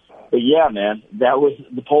 But yeah, man, that was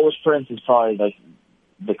the Polish Prince is probably like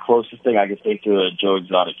the closest thing I could think to a Joe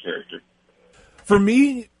Exotic character. For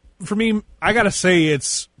me, I gotta say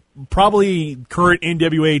it's probably current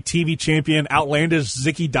NWA TV champion Outlandish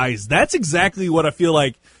Zicky Dice. That's exactly what I feel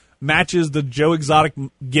like matches the Joe Exotic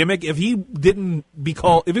gimmick. If he wasn't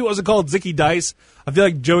called Zicky Dice, I feel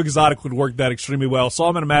like Joe Exotic would work that extremely well. Saw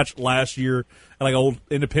him in a match last year at like an old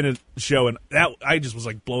independent show, and that I just was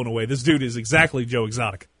like blown away. This dude is exactly Joe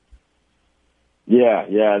Exotic. Yeah.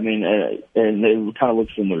 I mean, and they kind of look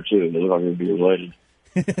similar too. They look like they'd be related.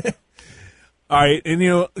 All right, and you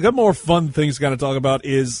know, a couple more fun things to kind of talk about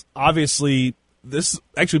is obviously this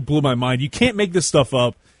actually blew my mind. You can't make this stuff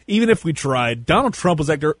up, even if we tried. Donald Trump was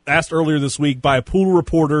asked earlier this week by a pool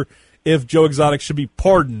reporter if Joe Exotic should be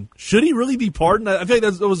pardoned. Should he really be pardoned? I feel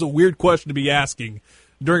like that was a weird question to be asking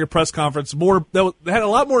during a press conference. That had a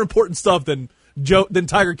lot more important stuff than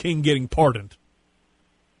Tiger King getting pardoned.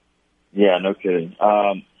 Yeah, no kidding.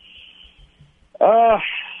 I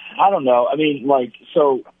don't know. I mean,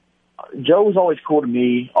 so Joe was always cool to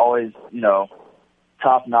me, always,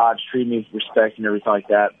 top notch, treated me with respect and everything like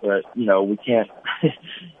that. But, we can't,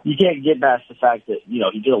 you can't get past the fact that,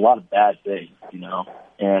 he did a lot of bad things,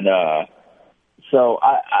 And so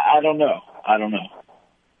I don't know.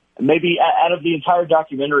 Maybe out of the entire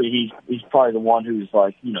documentary, he's probably the one who's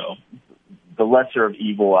the lesser of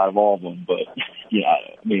evil out of all of them. But,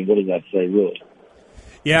 I mean, what does that say, really?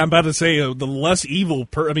 Yeah, I'm about to say the less evil.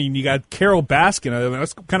 You got Carol Baskin.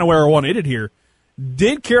 That's kind of where I want to end it here.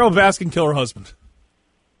 Did Carol Baskin kill her husband?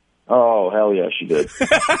 Oh, hell yeah, she did.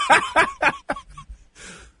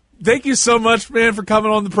 Thank you so much, man, for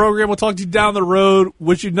coming on the program. We'll talk to you down the road.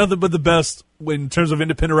 Wish you nothing but the best in terms of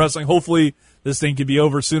independent wrestling. Hopefully this thing can be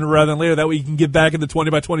over sooner rather than later. That way you can get back in the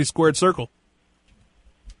 20 by 20 squared circle.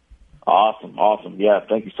 Awesome. Yeah,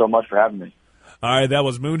 thank you so much for having me. All right, that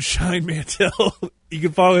was Moonshine Mantell. You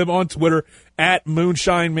can follow him on Twitter at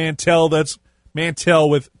Moonshine Mantell. That's Mantell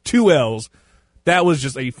with 2 L's. That was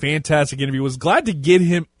just a fantastic interview. Was glad to get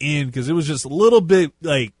him in because it was just a little bit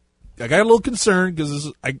I got a little concerned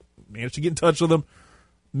because I managed to get in touch with him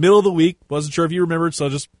middle of the week. Wasn't sure if you remembered, so I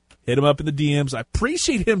just hit him up in the DMs. I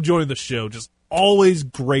appreciate him joining the show. Just always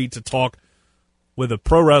great to talk with a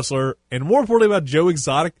pro wrestler, and more importantly about Joe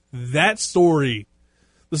Exotic. That story,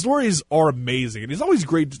 the stories are amazing, and it's always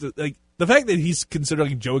great to, the fact that he's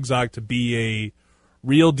considering Joe Exotic to be a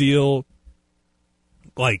real deal,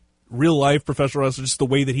 real life professional wrestler. Just the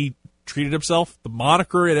way that he treated himself, the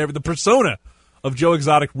moniker and the persona of Joe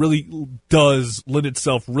Exotic really does lend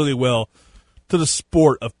itself really well to the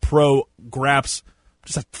sport of pro graps.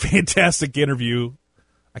 Just a fantastic interview.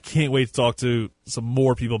 I can't wait to talk to some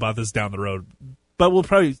more people about this down the road. But we'll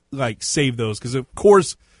probably save those because, of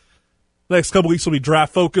course, the next couple weeks will be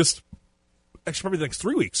draft focused. Actually, probably the next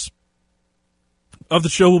 3 weeks of the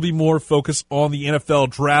show will be more focused on the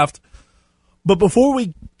NFL draft. But before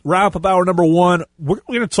we wrap up hour number 1, we're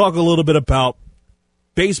going to talk a little bit about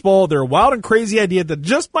baseball. Their wild and crazy idea that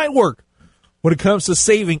just might work when it comes to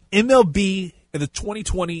saving MLB in the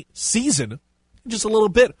 2020 season in just a little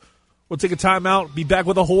bit. We'll take a timeout, be back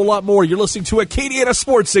with a whole lot more. You're listening to Acadiana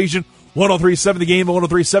Sports Station, 103.7 The Game,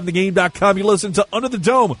 103.7thegame.com. You listen to Under the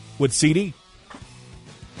Dome with CD.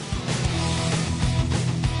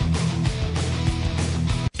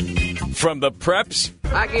 From the preps,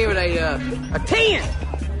 I give it a 10.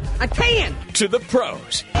 A 10. To the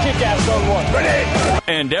pros. Kick ass on one. Ready.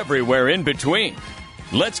 And everywhere in between.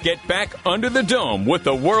 Let's get back under the dome with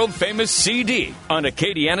the world-famous CD on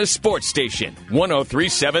Acadiana Sports Station,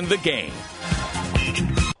 103.7 The Game.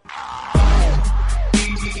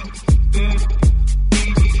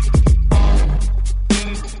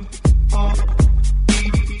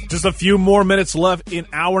 Just a few more minutes left in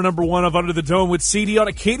hour number 1 of Under the Dome with CD on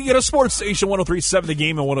Acadiana Sports Station, 103.7 The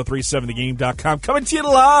Game and 103.7thegame.com. Coming to you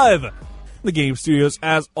live in the Game Studios,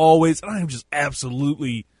 as always. And I'm just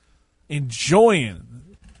absolutely enjoying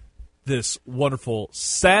this wonderful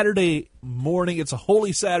Saturday morning. It's a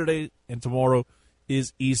holy Saturday, and tomorrow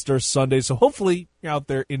is Easter Sunday. So hopefully you're out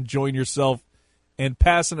there enjoying yourself and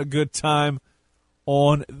passing a good time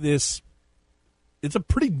on this. It's a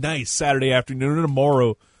pretty nice Saturday afternoon. And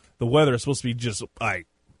tomorrow, the weather is supposed to be just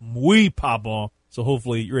muy pop on. So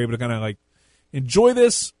hopefully you're able to kind of enjoy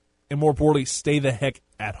this, and more importantly, stay the heck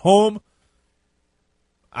at home.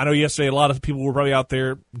 I know yesterday a lot of people were probably out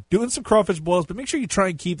there doing some crawfish boils, but make sure you try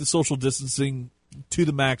and keep the social distancing to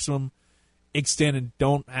the maximum extent and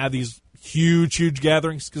don't have these huge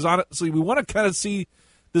gatherings, because honestly, we want to kind of see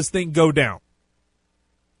this thing go down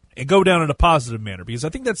and go down in a positive manner, because I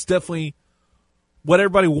think that's definitely what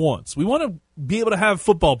everybody wants. We want to be able to have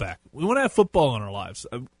football back. We want to have football in our lives.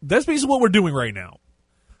 That's basically what we're doing right now.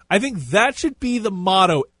 I think that should be the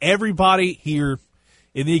motto everybody here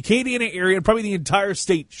in the Acadiana area, and probably the entire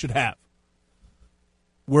state, should have.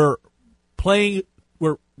 We're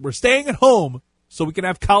staying at home so we can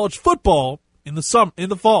have college football in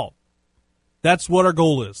the fall. That's what our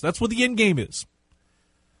goal is. That's what the end game is.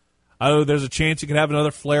 I know there's a chance you can have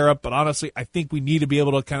another flare-up, but honestly, I think we need to be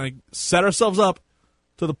able to kind of set ourselves up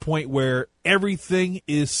to the point where everything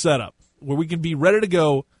is set up, where we can be ready to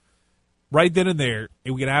go right then and there,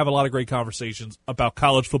 and we can have a lot of great conversations about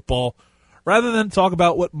college football rather than talk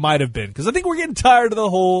about what might have been. Because I think we're getting tired of the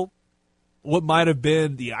whole what might have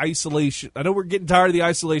been the isolation. I know we're getting tired of the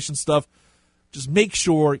isolation stuff. Just make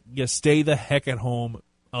sure you stay the heck at home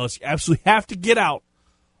unless you absolutely have to get out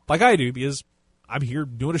like I do, because I'm here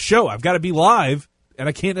doing a show. I've got to be live, and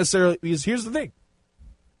I can't necessarily, because here's the thing.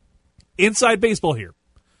 Inside baseball here.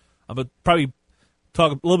 I'm going to probably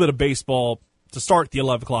talk a little bit of baseball to start the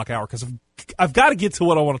 11 o'clock hour, because I've got to get to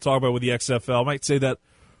what I want to talk about with the XFL. I might say that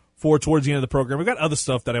towards the end of the program. We've got other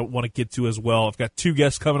stuff that I want to get to as well. I've got two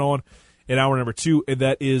guests coming on in hour number 2, and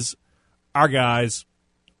that is our guys,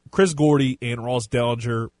 Chris Gordy and Ross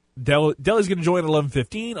Dellinger. Delly's going to join at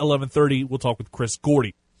 11:15, 11:30. We'll talk with Chris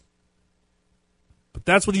Gordy. But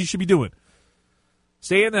that's what you should be doing.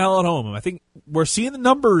 Staying the hell at home. I think we're seeing the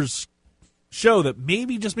numbers show that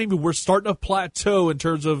maybe we're starting to plateau in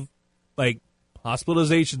terms of like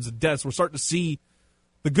hospitalizations and deaths. We're starting to see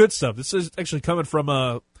the good stuff. This is actually coming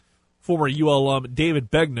from former UL alum David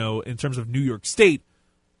Begnaud in terms of New York State.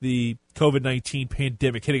 The COVID-19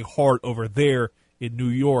 pandemic hitting hard over there in New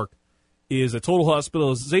York is that total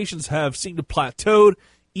hospitalizations have seemed to plateaued.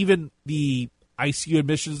 Even the ICU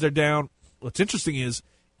admissions, they're down. What's interesting is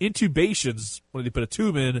intubations, when they put a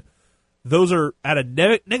tube in, those are at a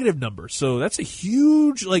negative number. So that's a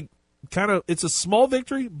huge, it's a small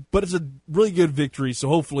victory, but it's a really good victory. So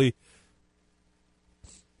hopefully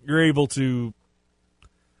you're able to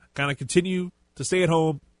kind of continue to stay at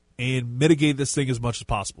home and mitigate this thing as much as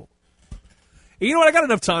possible. And you know what? I got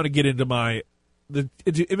enough time to get into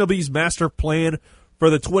into MLB's master plan for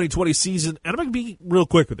the 2020 season, and I'm going to be real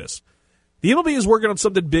quick with this. The MLB is working on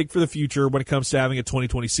something big for the future when it comes to having a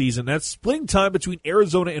 2020 season. That's splitting time between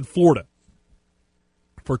Arizona and Florida.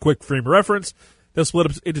 For a quick frame of reference, they'll split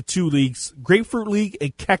up into 2 leagues, Grapefruit League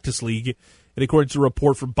and Cactus League. And according to a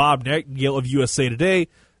report from Bob Nightingale of USA Today,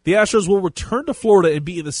 the Astros will return to Florida and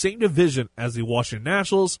be in the same division as the Washington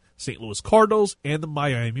Nationals, St. Louis Cardinals, and the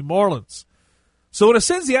Miami Marlins. So in a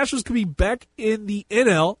sense, the Astros could be back in the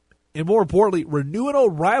NL and, more importantly, renew an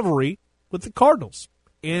old rivalry with the Cardinals.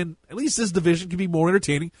 And at least this division can be more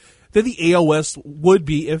entertaining than the AL West would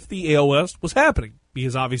be if the AL West was happening.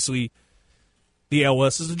 Because obviously the AL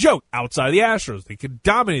West is a joke outside of the Astros. They could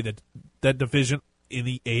dominate that division in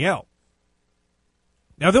the AL.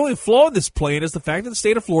 Now, the only flaw in this plan is the fact that the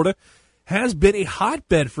state of Florida has been a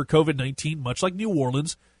hotbed for COVID-19, much like New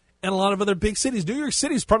Orleans and a lot of other big cities. New York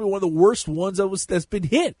City is probably one of the worst ones that's been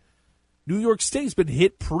hit. New York State's been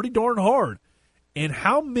hit pretty darn hard. And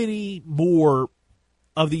how many more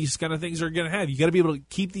of these kind of things are going to have? You got to be able to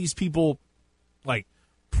keep these people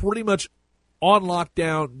pretty much on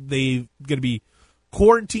lockdown. They're going to be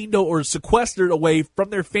quarantined or sequestered away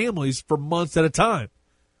from their families for months at a time.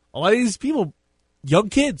 A lot of these people, young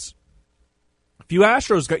kids. A few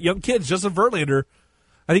Astros got young kids. Justin Verlander,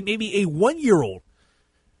 I think maybe a 1-year-old.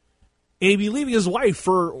 And he'd be leaving his wife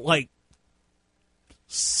for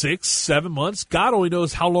 6-7 months. God only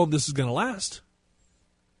knows how long this is going to last.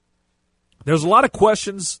 There's a lot of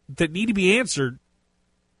questions that need to be answered,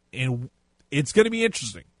 and it's going to be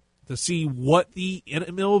interesting to see what the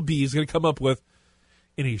MLB is going to come up with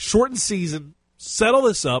in a shortened season, settle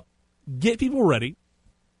this up, get people ready.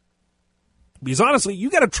 Because honestly,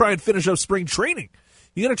 you got to try and finish up spring training.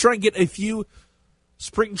 You got to try and get a few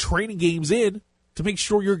spring training games in to make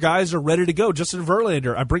sure your guys are ready to go. Justin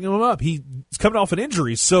Verlander, I bring him up. He's coming off an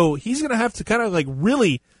injury, so he's going to have to kind of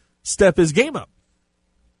really step his game up.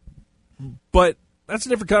 But that's a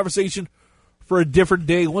different conversation for a different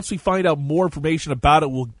day. Once we find out more information about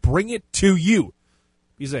it, we'll bring it to you.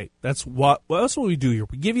 Because, hey, that's what we do here.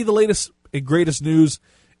 We give you the latest and greatest news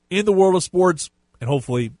in the world of sports, and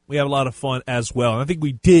hopefully we have a lot of fun as well. And I think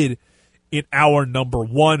we did in hour number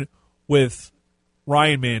 1 with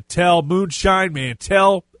Ryan Mantell, Moonshine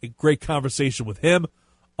Mantell. A great conversation with him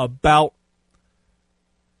about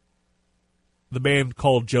the man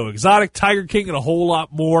called Joe Exotic, Tiger King, and a whole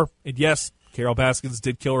lot more. And yes, Carol Baskins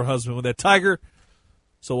did kill her husband with that tiger.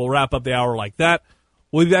 So we'll wrap up the hour like that.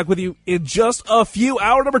 We'll be back with you in just a few.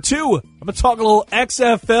 Hour number 2. I'm going to talk a little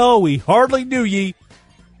XFL. We hardly knew ye.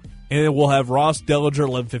 And then we'll have Ross Dellinger,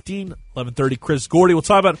 11:15, 11:30, Chris Gordy. We'll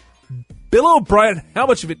talk about Bill O'Brien, how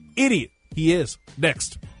much of an idiot he is.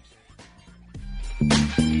 Next.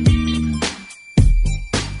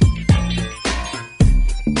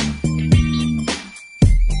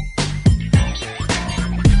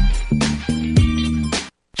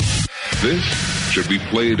 This should be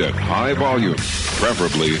played at high volume,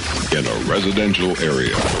 preferably in a residential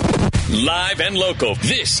area. Live and local,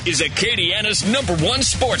 this is Acadiana's #1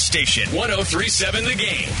 sports station, 103.7 The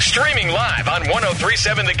Game. Streaming live on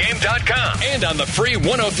 1037thegame.com and on the free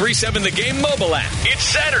 1037 The Game mobile app. It's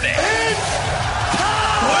Saturday. It's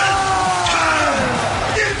time!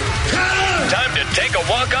 It's time! take a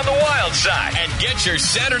walk on the wild side and get your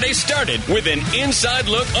Saturday started with an inside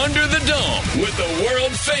look under the dome with the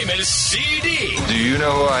world-famous CD. Do you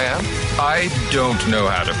know who I am? I don't know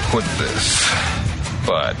how to put this,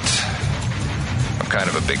 but I'm kind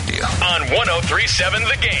of a big deal. On 103.7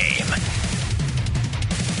 The Game.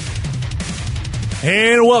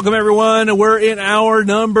 And welcome, everyone. We're in hour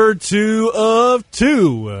number 2 of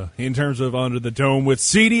 2 in terms of Under the Dome with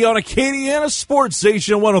CD on Acadiana Sports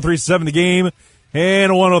Station, 103.7 The Game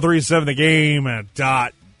and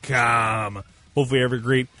 103.7thegame.com. Hopefully you have a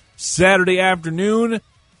great Saturday afternoon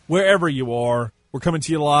wherever you are. We're coming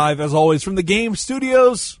to you live, as always, from the Game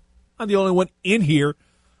Studios. I'm the only one in here.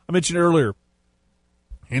 I mentioned earlier,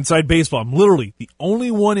 Inside Baseball. I'm literally the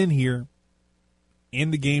only one in here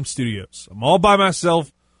in the Game Studios. I'm all by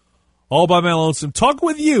myself, all by my lonesome, talking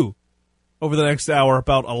with you over the next hour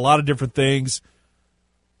about a lot of different things.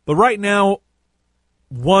 But right now,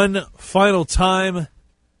 one final time,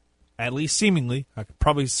 at least seemingly, I could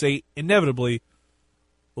probably say inevitably,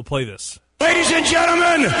 we'll play this. Ladies and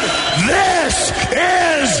gentlemen, this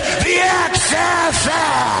is the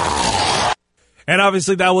XFL! And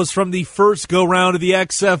obviously that was from the first go-round of the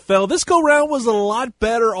XFL. This go-round was a lot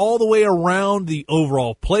better all the way around. The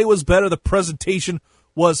overall play was better. The presentation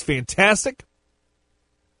was fantastic.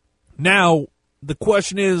 Now, the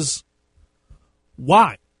question is,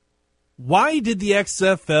 why? Why did the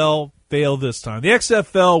XFL fail this time? The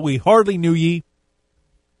XFL, we hardly knew ye.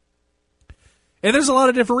 And there's a lot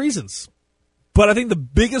of different reasons. But I think the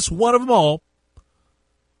biggest one of them all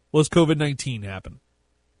was COVID-19 happened.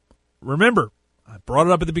 Remember, I brought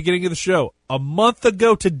it up at the beginning of the show. A month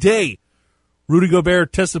ago today, Rudy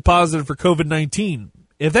Gobert tested positive for COVID-19.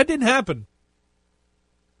 If that didn't happen,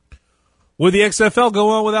 would the XFL go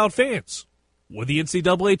on without fans? Would the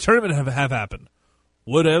NCAA tournament have happened?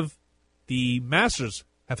 Would have the Masters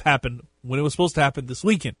have happened when it was supposed to happen this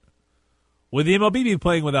weekend? Would the MLB be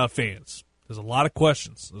playing without fans? There's a lot of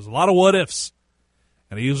questions. There's a lot of what-ifs.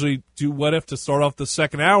 And I usually do what-if to start off the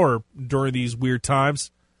second hour during these weird times.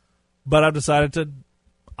 But I've decided to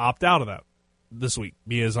opt out of that this week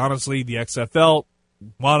because, honestly, the XFL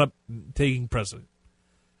wound up taking precedent.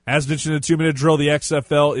 As mentioned in the 2-minute drill, the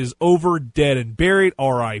XFL is over, dead, and buried,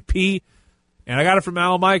 RIP. And I got it from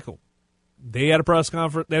Al Michael. They had a press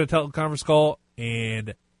conference, they had a teleconference call,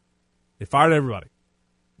 and they fired everybody.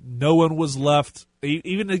 No one was left,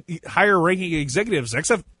 even the higher-ranking executives.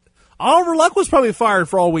 Except Oliver Luck was probably fired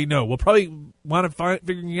for all we know. We'll probably wind up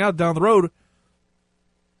figuring it out down the road.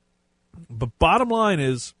 But bottom line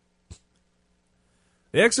is,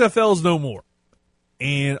 the XFL is no more.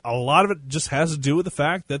 And a lot of it just has to do with the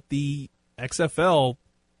fact that the XFL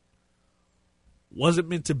wasn't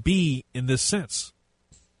meant to be in this sense.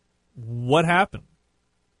 What happened?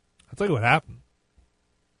 I'll tell you what happened.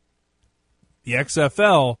 The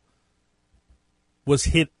XFL was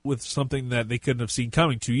hit with something that they couldn't have seen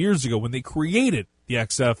coming 2 years ago when they created the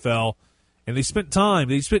XFL. And they spent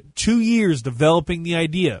 2 years developing the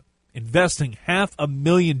idea, investing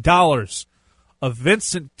 $500,000 of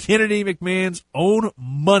Vincent Kennedy McMahon's own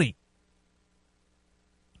money.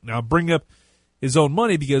 Now, I bring up his own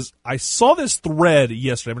money because I saw this thread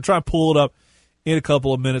yesterday. I'm going to try to pull it up in a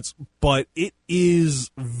couple of minutes, but it is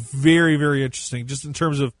very, very interesting just in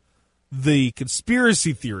terms of the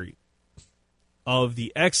conspiracy theory of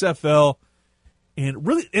the XFL and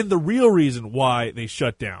the real reason why they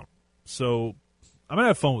shut down. So I'm going to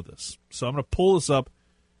have fun with this. So I'm going to pull this up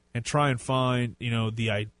and try and find, the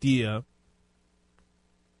idea.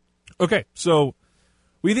 Okay, so what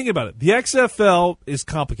do you think about it? The XFL is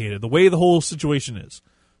complicated, the way the whole situation is.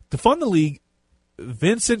 To fund the league,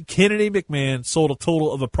 Vincent Kennedy McMahon sold a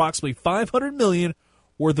total of approximately $500 million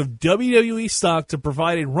worth of WWE stock to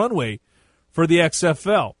provide a runway for the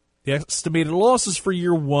XFL. The estimated losses for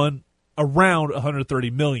year one, around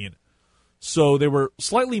 $130 million. So they were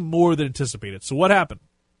slightly more than anticipated. So what happened?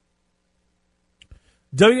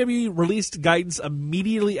 WWE released guidance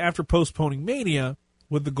immediately after postponing Mania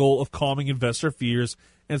with the goal of calming investor fears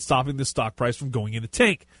and stopping the stock price from going in the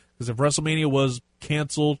tank. Because if WrestleMania was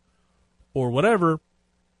canceled or whatever,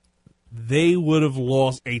 they would have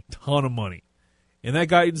lost a ton of money. In that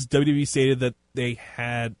guidance, WWE stated that they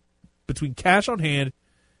had, between cash on hand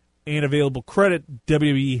and available credit,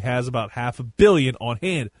 WWE has about $500 million on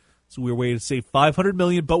hand. So we were waiting to save $500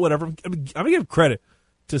 million, but whatever. I'm going to give credit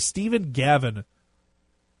to Stephen Gavin.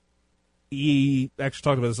 He actually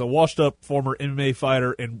talked about this, a washed-up former MMA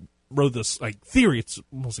fighter, and wrote this theory. It's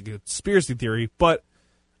almost like a conspiracy theory, but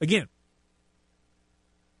again,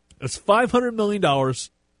 it's $500 million,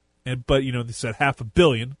 but they said $500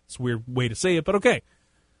 million. It's a weird way to say it, but okay.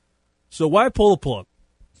 So why pull the plug?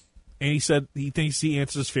 And he said he thinks the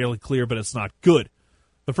answer is fairly clear, but it's not good.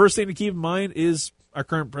 The first thing to keep in mind is our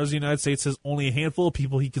current president of the United States has only a handful of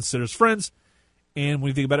people he considers friends. And when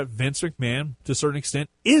you think about it, Vince McMahon, to a certain extent,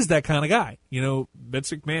 is that kind of guy. You know,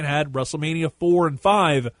 Vince McMahon had WrestleMania 4 and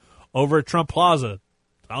 5 over at Trump Plaza.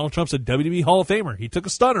 Donald Trump's a WWE Hall of Famer. He took a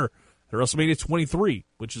stunner at WrestleMania 23,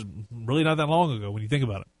 which is really not that long ago when you think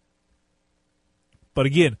about it. But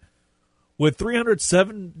again, with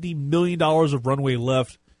 $370 million of runway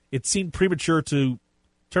left, it seemed premature to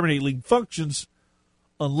terminate league functions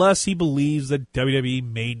unless he believes that WWE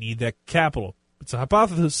may need that capital. It's a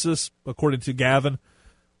hypothesis, according to Gavin,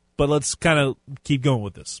 but let's kind of keep going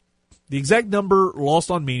with this. The exact number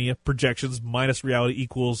lost on Mania, projections minus reality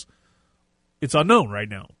equals, it's unknown right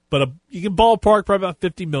now. But you can ballpark probably about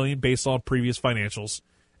 $50 million based on previous financials,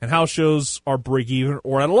 and house shows are break-even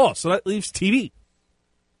or at a loss. So that leaves TV.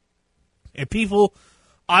 And people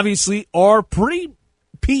obviously are pretty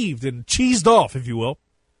peeved and cheesed off, if you will,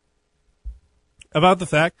 about the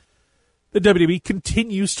fact that WWE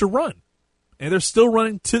continues to run. And they're still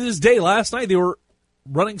running to this day. Last night they were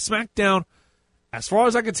running SmackDown. As far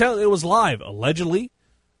as I can tell, it was live. Allegedly,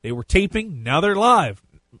 they were taping. Now they're live.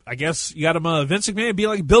 I guess you got them Vince McMahon being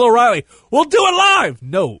like Bill O'Reilly. We'll do it live.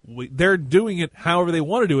 No, they're doing it however they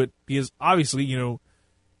want to do it. Because obviously, you know,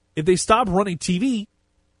 if they stop running TV,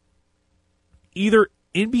 either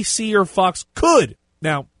NBC or Fox could.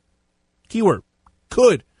 Now, keyword,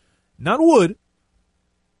 could, not would,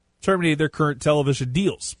 terminate their current television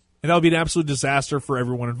deals. And that would be an absolute disaster for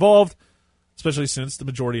everyone involved, especially since the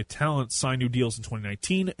majority of talent signed new deals in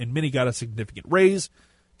 2019, and many got a significant raise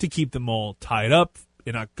to keep them all tied up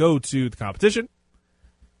and not go to the competition.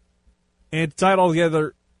 And to tie it all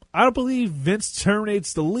together, I don't believe Vince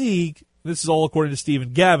terminates the league. This is all according to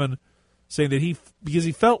Stephen Gavin, saying that because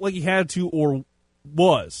he felt like he had to or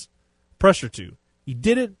was pressured to. He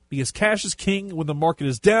did it because cash is king when the market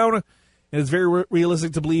is down. And it's very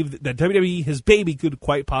realistic to believe that WWE, his baby, could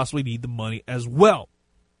quite possibly need the money as well.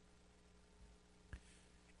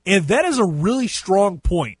 And that is a really strong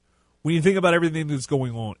point when you think about everything that's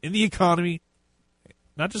going on in the economy,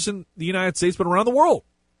 not just in the United States, but around the world.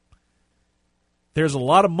 There's a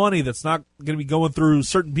lot of money that's not going to be going through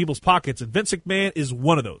certain people's pockets, and Vince McMahon is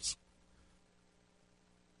one of those.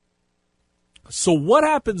 So what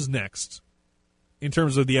happens next in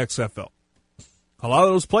terms of the XFL? A lot of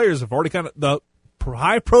those players have already the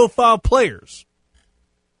high-profile players,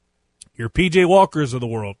 your P.J. Walkers of the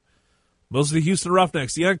world, most of the Houston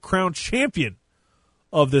Roughnecks, the uncrowned champion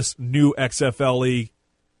of this new XFL league.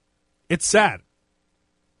 It's sad.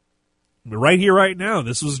 But right here, right now,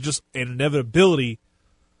 this was just an inevitability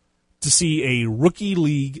to see a rookie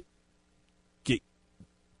league get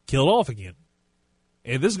killed off again.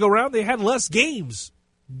 And this go-round, they had less games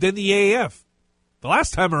than the AAF. The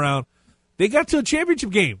last time around, they got to a championship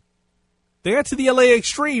game. They got to the LA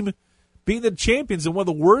Extreme, being the champions in one of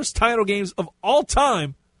the worst title games of all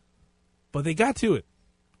time, but they got to it.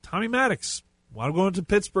 Tommy Maddox wound up going to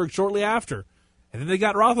Pittsburgh shortly after, and then they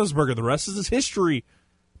got Roethlisberger. The rest is history.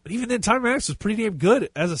 But even then, Tommy Maddox was pretty damn good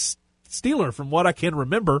as a Steeler from what I can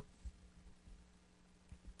remember.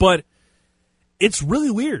 But it's really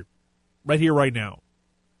weird right here, right now,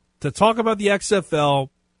 to talk about the XFL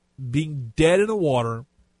being dead in the water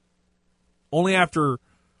only after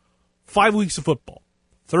 5 weeks of football,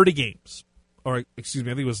 30 games, or excuse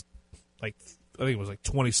me, I think it was like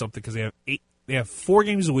 20 something because they have 4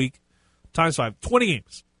 games a week times 5, 20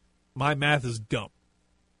 games. My math is dumb.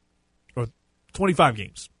 Or 25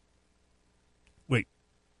 games. Wait.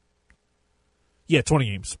 Yeah, 20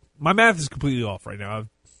 games. My math is completely off right now. I've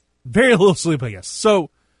very little sleep, I guess. So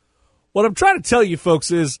what I'm trying to tell you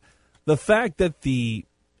folks is the fact that the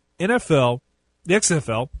NFL, the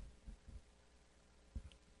XFL,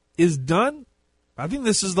 is done. I think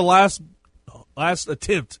this is the last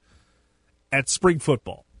attempt at spring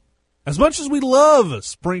football. As much as we love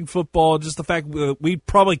spring football, just the fact that we'd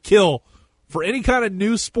probably kill for any kind of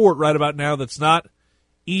new sport right about now that's not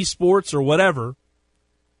esports or whatever,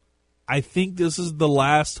 I think this is the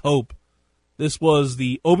last hope. This was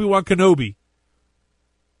the Obi-Wan Kenobi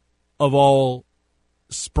of all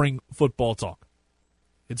spring football talk.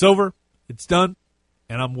 It's over, it's done,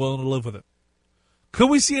 and I'm willing to live with it. Could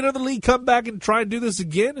we see another league come back and try and do this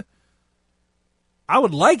again? I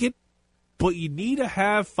would like it, but you need to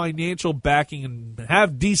have financial backing and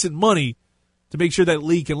have decent money to make sure that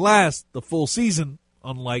league can last the full season,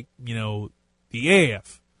 unlike, the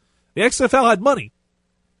AAF. The XFL had money,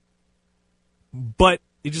 but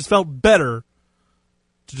it just felt better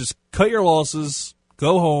to just cut your losses,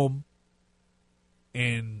 go home,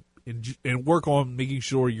 and work on making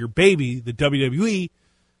sure your baby, the WWE,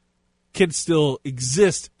 can still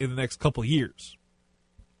exist in the next couple of years.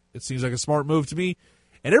 It seems like a smart move to me.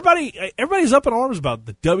 And everybody's up in arms about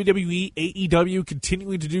the WWE, AEW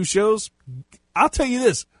continuing to do shows. I'll tell you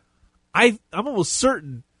this. I'm almost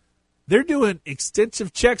certain they're doing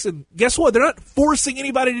extensive checks, and guess what? They're not forcing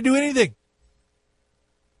anybody to do anything.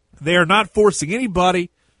 They are not forcing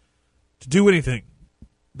anybody to do anything.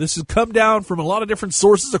 This has come down from a lot of different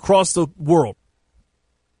sources across the world.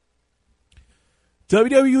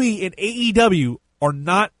 WWE and AEW are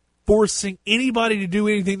not forcing anybody to do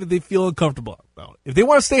anything that they feel uncomfortable about. If they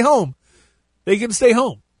want to stay home, they can stay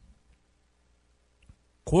home.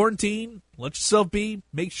 Quarantine, let yourself be,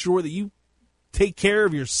 make sure that you take care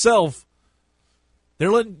of yourself.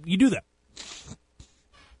 They're letting you do that.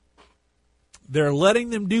 They're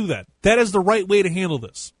letting them do that. That is the right way to handle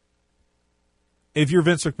this. If you're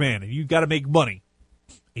Vince McMahon and you've got to make money,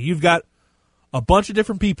 and you've got a bunch of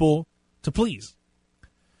different people to please.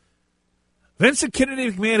 Vincent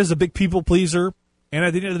Kennedy McMahon is a big people pleaser, and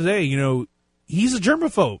at the end of the day, he's a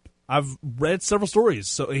germaphobe. I've read several stories,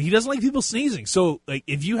 so he doesn't like people sneezing. So,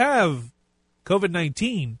 if you have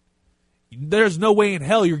COVID-19, there's no way in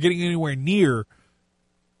hell you're getting anywhere near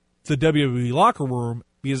the WWE locker room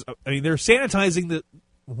because they're sanitizing the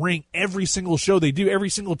ring every single show they do, every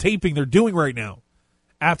single taping they're doing right now.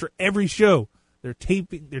 After every show, they're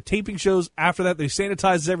taping shows. After that, they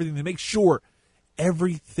sanitize everything. They make sure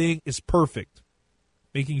everything is perfect,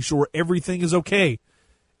 making sure everything is okay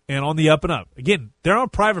and on the up and up. Again, they're on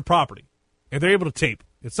private property, and they're able to tape.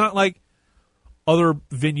 It's not like other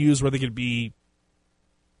venues where they could be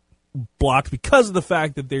blocked because of the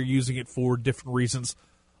fact that they're using it for different reasons.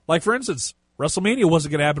 Like, for instance, WrestleMania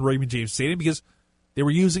wasn't going to happen at Raymond James Stadium because they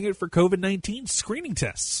were using it for COVID-19 screening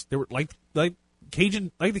tests. They were like the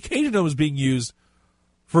Cajun Dome is being used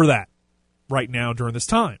for that right now during this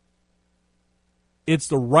time. It's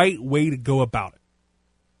the right way to go about it.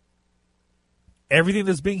 Everything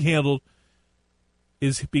that's being handled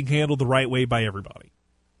is being handled the right way by everybody.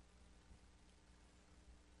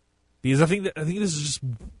 Because I think this is just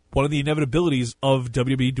one of the inevitabilities of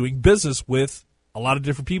WWE doing business with a lot of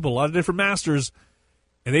different people, a lot of different masters,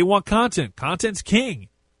 and they want content. Content's king.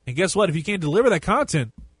 And guess what? If you can't deliver that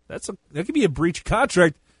content, that could be a breach of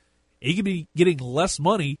contract. You could be getting less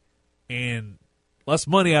money, and less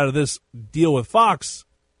money out of this deal with Fox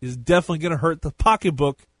is definitely going to hurt the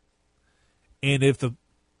pocketbook. And if the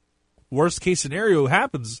worst case scenario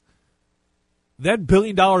happens, that $1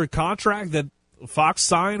 billion contract that Fox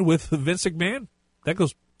signed with Vince McMahon, that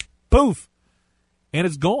goes poof, and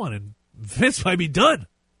it's gone, and Vince might be done.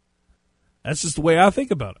 That's just the way I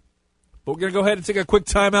think about it. But we're going to go ahead and take a quick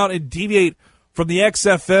timeout and deviate from the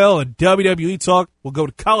XFL and WWE talk. We'll go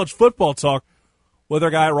to college football talk with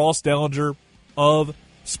our guy Ross Dellinger of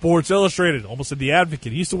Sports Illustrated. Almost said The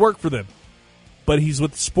Advocate. He used to work for them, but he's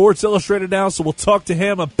with Sports Illustrated now, so we'll talk to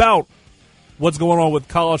him about what's going on with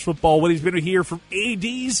college football, what he's going to hear from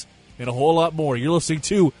ADs, and a whole lot more. You're listening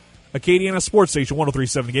to Acadiana Sports Station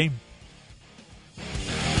 103.7 The Game.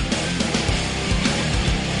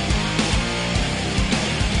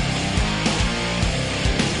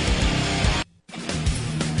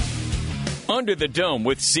 Under the Dome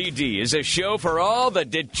with CD is a show for all the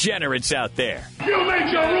degenerates out there. You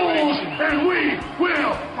make your rules, and we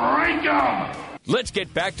will break them. Let's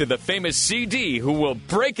get back to the famous CD who will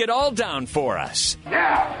break it all down for us.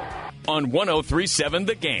 Yeah. On 103.7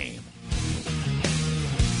 The Game.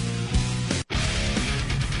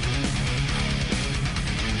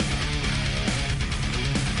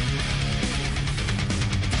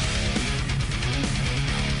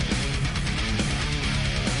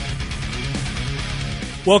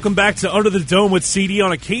 Welcome back to Under the Dome with CD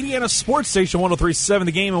on Acadiana Sports Station 103.7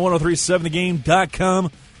 The Game and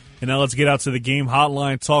 103.7thegame.com. And now let's get out to the game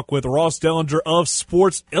hotline, talk with Ross Dellinger of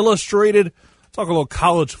Sports Illustrated. Talk a little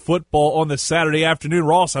college football on this Saturday afternoon.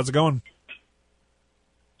 Ross, how's it going?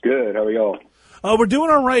 Good. How are y'all? We're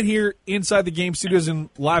doing all right here inside the game studios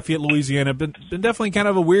in Lafayette, Louisiana. Been definitely kind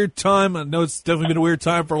of a weird time. I know it's definitely been a weird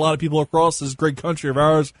time for a lot of people across this great country of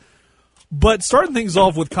ours. But starting things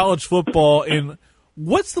off with college football, and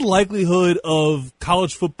what's the likelihood of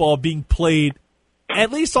college football being played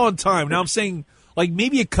at least on time? Now I'm saying like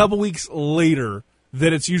maybe a couple weeks later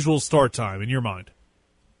than its usual start time in your mind.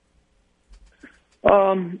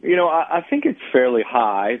 I think it's fairly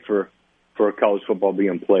high for college football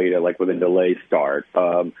being played at, like with a delayed start.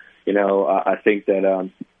 I think that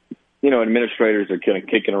administrators are kind of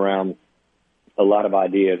kicking around a lot of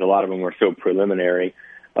ideas. A lot of them are so preliminary.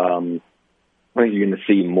 I think you're going to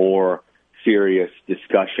see more serious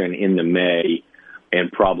discussion in the May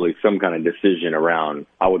and probably some kind of decision around,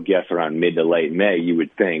 I would guess, around mid to late May, you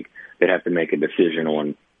would think, they'd have to make a decision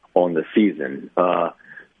on the season. So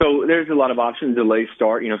there's a lot of options. Delay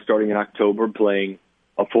start, starting in October, playing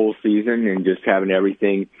a full season and just having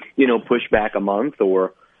everything, pushed back a month,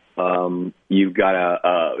 or you've got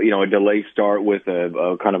a delay start with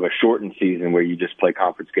a kind of a shortened season where you just play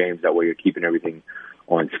conference games. That way you're keeping everything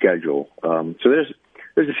on schedule. So there's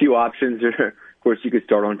a few options. Of course, you could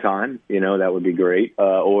start on time, that would be great.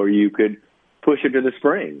 Or you could push it to the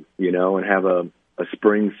spring, and have a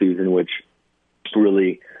spring season, which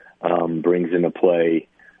really brings into play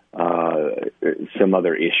some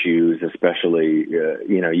other issues, especially,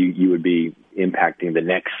 you would be impacting the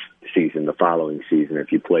next season, the following season,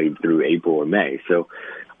 if you played through April or May. So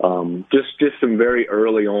just some very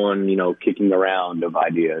early on, kicking around of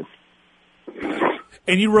ideas.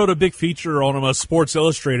 And you wrote a big feature on Sports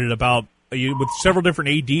Illustrated about, with several different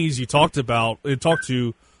ADs you talked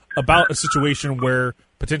to about a situation where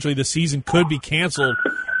potentially the season could be canceled.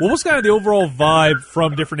 What was kind of the overall vibe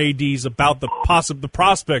from different ADs about the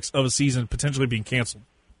prospects of a season potentially being canceled?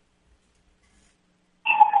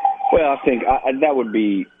 Well, I think that would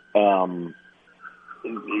be they're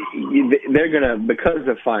going to, because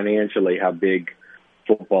of financially how big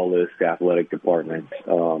football is to athletic departments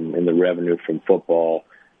and the revenue from football,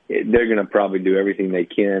 they're going to probably do everything they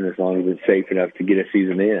can as long as it's safe enough to get a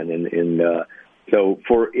season in. And so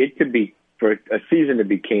for a season to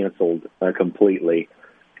be canceled completely,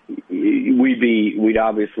 we'd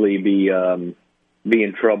obviously be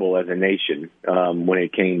in trouble as a nation when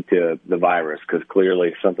it came to the virus, because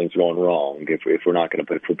clearly something's going wrong if we're not going to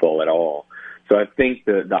play football at all. So I think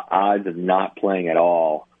the odds of not playing at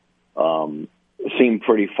all seem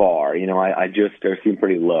pretty far. Or seem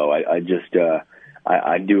pretty low. I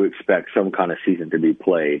do expect some kind of season to be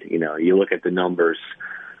played. You look at the numbers.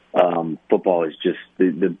 Football is just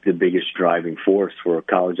the biggest driving force for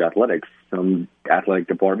college athletics. Some athletic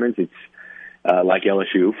departments, it's like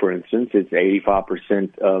LSU, for instance, it's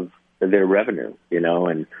 85% of their revenue,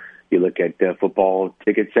 and you look at football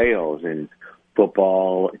ticket sales and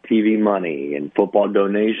football TV money and football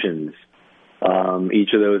donations.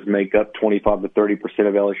 Each of those make up 25 to 30%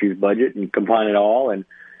 of LSU's budget, and combine it all, and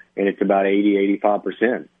it's about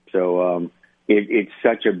 85%. So, it's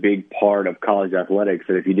such a big part of college athletics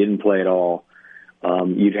that if you didn't play at all,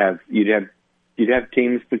 you'd have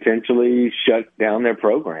teams potentially shut down their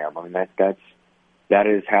program. I mean, that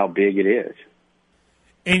is how big it is.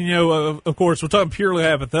 And of course, we're talking purely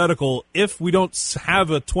hypothetical. If we don't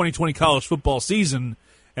have a 2020 college football season,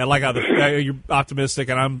 and you're optimistic,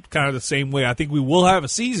 and I'm kind of the same way, I think we will have a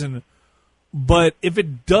season. But if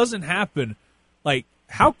it doesn't happen,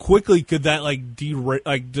 how quickly could that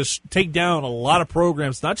just take down a lot of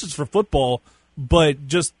programs, not just for football, but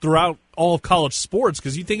just throughout all of college sports?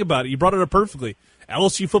 Because you think about it, you brought it up perfectly.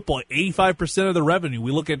 LSU football, 85% of the revenue.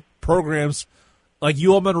 We look at programs like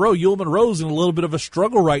UL Monroe. UL Monroe's in a little bit of a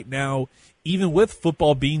struggle right now, even with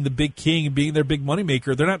football being the big king and being their big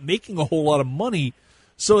moneymaker. They're not making a whole lot of money.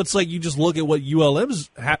 So it's like you just look at what ULM's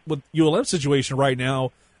situation right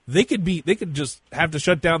now. They could just have to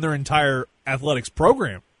shut down their entire athletics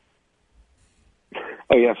program.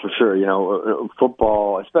 Oh yeah, for sure.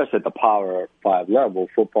 Football, especially at the Power 5 level,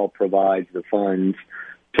 football provides the funds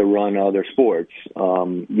to run other sports.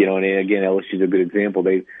 And again, LSU is a good example.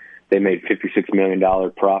 They made $56 million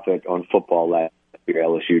profit on football last year.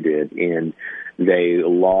 LSU did, and they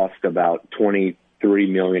lost about $23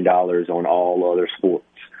 million on all other sports.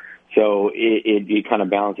 So it kind of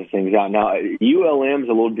balances things out. Now, ULM is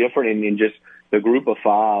a little different in just the group of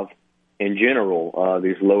five in general.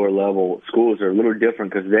 These lower level schools are a little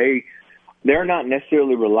different because they're not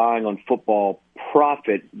necessarily relying on football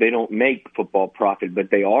profit. They don't make football profit, but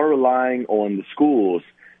they are relying on the schools,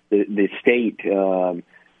 the state and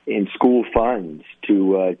school funds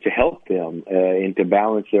to help them and to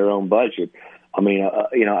balance their own budget. I mean,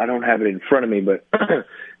 I don't have it in front of me, but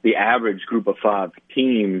the average group of five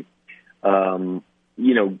team,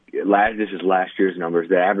 this is last year's numbers.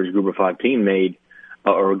 The average group of five team made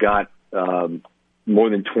or got more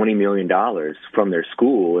than $20 million from their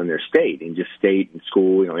school and their state, and just state and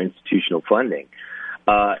school, institutional funding.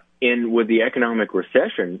 And with the economic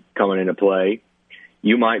recession coming into play,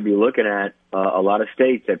 you might be looking at a lot of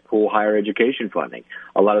states that pull higher education funding,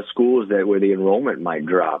 a lot of schools where the enrollment might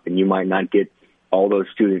drop, and you might not get all those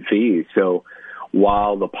student fees. So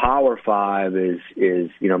while the Power 5 is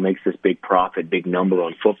makes this big profit, big number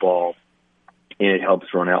on football, and it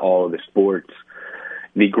helps run out all of the sports,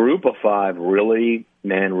 the group of five really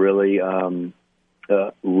needs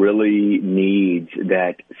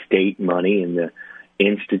that state money and the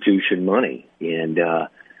institution money. And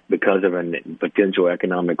because of a potential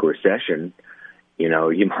economic recession, you know,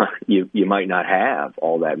 you might not have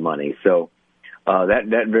all that money. So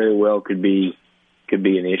that very well could be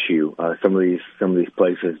an issue. Some of these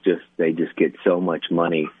places they just get so much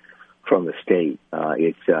money from the state.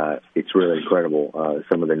 It's really incredible.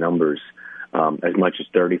 Some of the numbers, as much as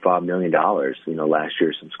 $35 million, you know, last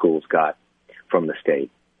year some schools got from the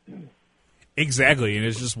state. Exactly, and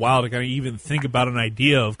it's just wild to kind of even think about an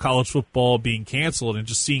idea of college football being canceled and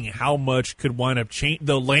just seeing how much could wind up change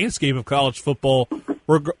the landscape of college football,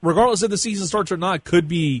 regardless if the season starts or not, could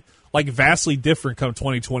be like vastly different come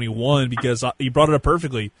 2021. Because you brought it up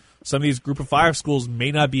perfectly. Some of these Group of 5 schools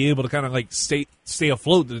may not be able to kind of like stay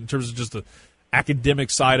afloat in terms of just the academic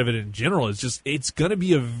side of it in general. It's going to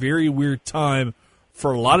be a very weird time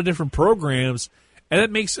for a lot of different programs, and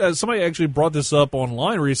that makes somebody actually brought this up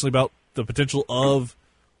online recently about the potential of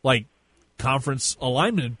like conference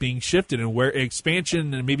alignment being shifted and where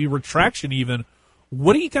expansion and maybe retraction even.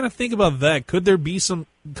 What do you kind of think about that? Could there be some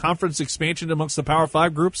conference expansion amongst the Power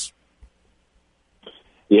 5 groups?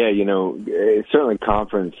 Yeah, you know, certainly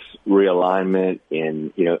conference realignment,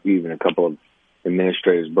 and, you know, even a couple of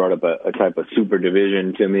administrators brought up a type of super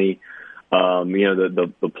division to me. You know,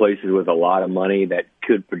 the places with a lot of money that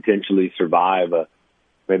could potentially survive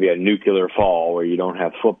maybe a nuclear fall where you don't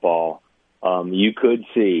have football, you could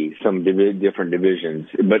see some different divisions.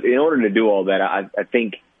 But in order to do all that, I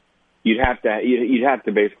think you'd have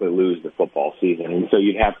to basically lose the football season, and so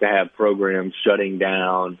you'd have to have programs shutting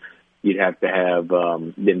down. You'd have to have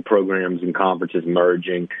then programs and conferences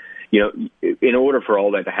merging. You know, in order for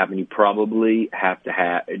all that to happen, you probably have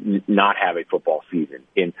to not have a football season.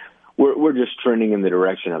 And we're just trending in the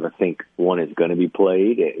direction of, I think, one is going to be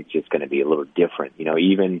played. It's just going to be a little different. You know,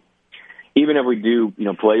 even if we do, you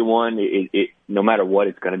know, play one, it no matter what,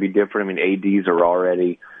 it's going to be different. I mean, ADs are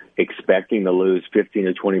already expecting to lose 15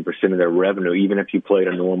 to 20% of their revenue, even if you played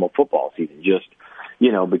a normal football season. Just,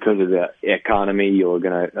 you know, because of the economy, you're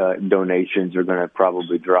going to donations are going to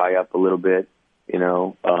probably dry up a little bit. You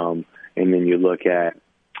know, and then you look at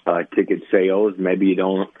ticket sales. Maybe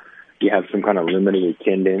you have some kind of limited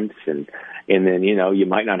attendance, and then, you know, you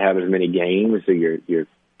might not have as many games, so your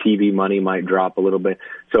TV money might drop a little bit.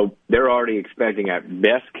 So they're already expecting, at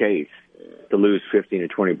best case, to lose 15 to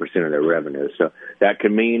 20% of their revenue. So that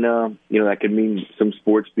could mean, that could mean some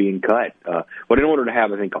sports being cut. But in order to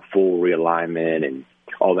have, I think, a full realignment and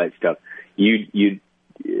all that stuff, you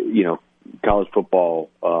know, college football,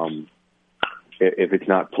 if it's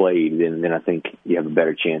not played, then I think you have a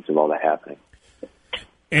better chance of all that happening.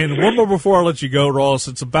 And one more before I let you go, Ross.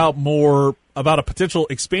 It's about a potential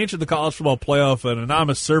expansion of the college football playoff. An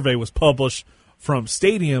anonymous survey was published from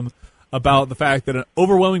Stadium about the fact that an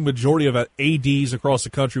overwhelming majority of ADs across the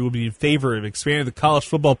country will be in favor of expanding the college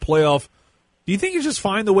football playoff. Do you think it's just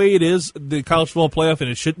fine the way it is, the college football playoff, and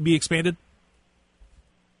it shouldn't be expanded?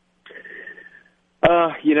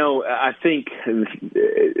 You know, I think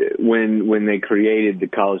when they created the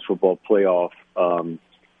college football playoff,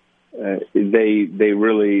 they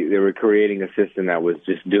were creating a system that was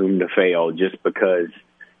just doomed to fail just because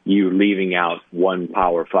you're leaving out one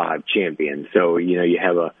Power 5 champion. So, you know, you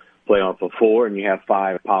have a playoff of 4 and you have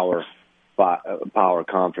 5 power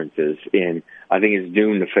conferences, and I think it's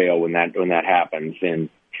doomed to fail when that happens. And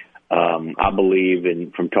I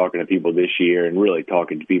believe, from talking to people this year and really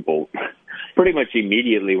talking to people pretty much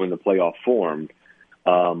immediately when the playoff formed,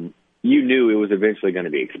 you knew it was eventually going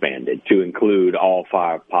to be expanded to include all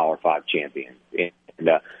 5 Power 5 champions.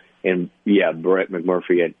 And Brett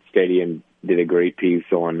McMurphy at Stadium did a great piece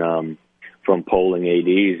on from polling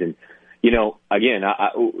ADs. And, you know, again,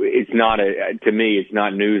 to me, it's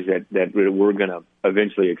not news that we're going to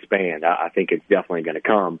eventually expand. I think it's definitely going to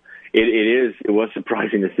come. It was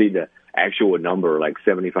surprising to see the actual number, like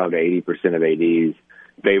 75 to 80% of ADs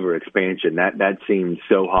favor expansion. That seems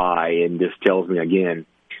so high, and just tells me again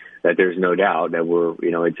that there's no doubt that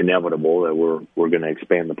it's inevitable that we're going to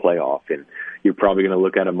expand the playoff. And you're probably going to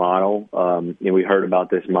look at a model. And we heard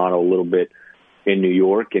about this model a little bit in New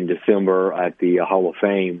York in December at the Hall of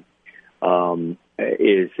Fame.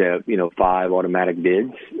 Is 5 automatic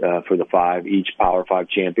bids for the 5 each Power 5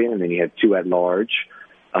 champion, and then you have 2 at large,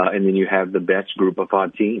 and then you have the best Group of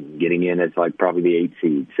 5 team getting in as like probably the 8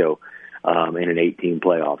 seed. So in an 18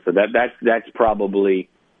 playoff. So that's probably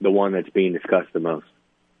the one that's being discussed the most.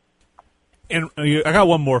 And I got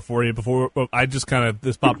one more for you before I just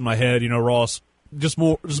this popped in my head. You know, Ross, just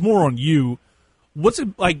more on you. What's it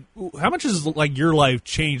like? How much has like your life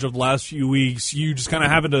changed over the last few weeks? You just kind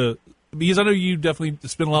of having to, because I know you definitely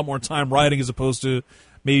spend a lot more time writing as opposed to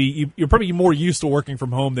maybe you're probably more used to working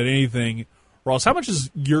from home than anything. Ross, how much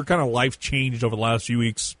has your kind of life changed over the last few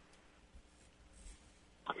weeks?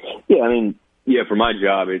 Yeah, I mean, Yeah, for my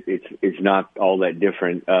job, it's not all that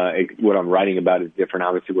different. What I'm writing about is different.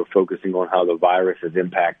 Obviously, we're focusing on how the virus has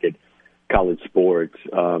impacted college sports.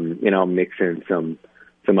 I'm mixing some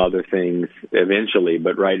other things eventually,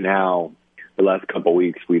 but right now, the last couple of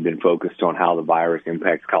weeks, we've been focused on how the virus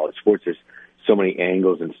impacts college sports. There's so many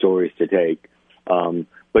angles and stories to take.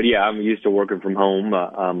 But yeah, I'm used to working from home.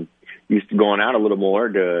 I'm used to going out a little more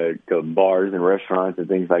to bars and restaurants and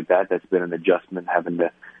things like that. That's been an adjustment, having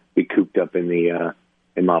to be cooped up in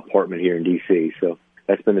my apartment here in DC. So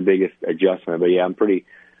that's been the biggest adjustment. But yeah, I'm pretty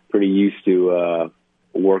used to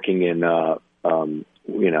working in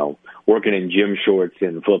working in gym shorts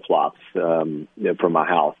and flip flops from my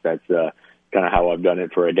house. That's kind of how I've done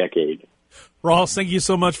it for a decade. Ross, thank you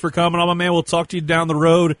so much for coming on, my man. We'll talk to you down the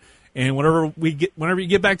road, and whenever you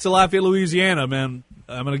get back to Lafayette, Louisiana, man,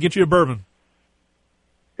 I'm going to get you a bourbon.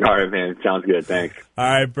 All right, man. Sounds good. Thanks. All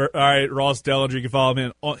right, Ross Dellinger. You can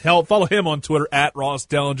follow him on Twitter at Ross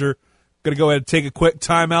Dellinger. Going to go ahead and take a quick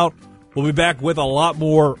timeout. We'll be back with a lot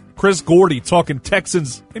more Chris Gordy talking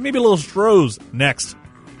Texans and maybe a little Stros next.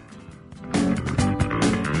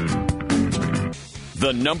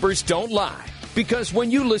 The numbers don't lie, because when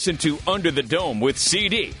you listen to Under the Dome with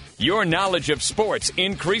CD, your knowledge of sports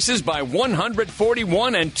increases by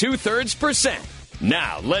 141 2/3%.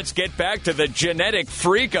 Now, let's get back to the genetic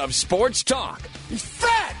freak of sports talk. He's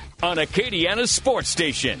fat! On Acadiana's sports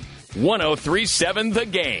station, 103.7 The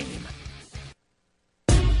Game.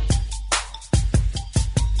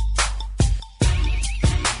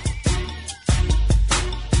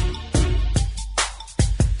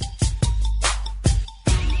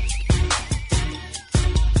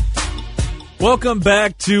 Welcome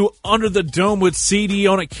back to Under the Dome with CD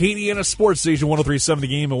on Acadiana Sports Station 103.7 The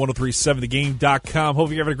Game and 103.7thegame.com.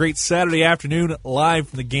 Hope you're having a great Saturday afternoon live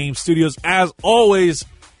from the Game Studios as always.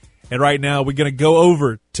 And right now we're going to go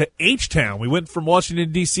over to H-Town. We went from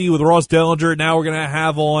Washington, D.C. with Ross Dellinger. Now we're going to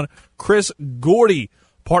have on Chris Gordy,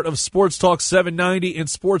 part of Sports Talk 790 and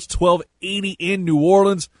Sports 1280 in New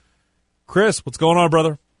Orleans. Chris, what's going on,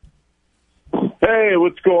 brother? Hey,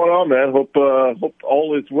 what's going on, man? Hope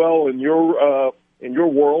all is well in your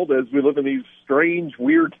world as we live in these strange,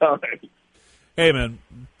 weird times. Hey, man.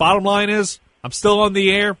 Bottom line is, I'm still on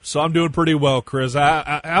the air, so I'm doing pretty well, Chris.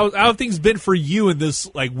 How have things been for you in this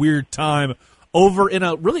weird time over in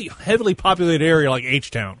a really heavily populated area like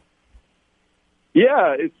H-Town?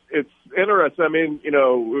 Yeah, it's interesting. I mean,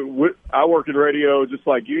 I work in radio just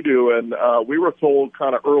like you do, and we were told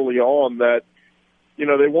kind of early on that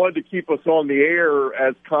they wanted to keep us on the air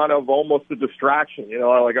as kind of almost a distraction. We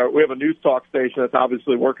have a news talk station that's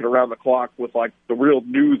obviously working around the clock with the real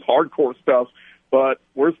news, hardcore stuff, but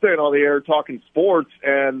we're staying on the air talking sports.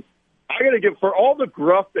 And I got to give, for all the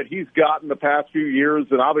gruff that he's gotten the past few years,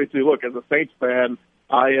 and obviously, look, as a Saints fan,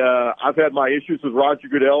 I've had my issues with Roger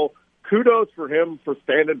Goodell. Kudos for him for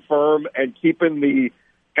standing firm and keeping the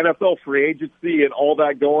NFL free agency and all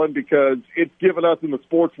that going, because it's given us in the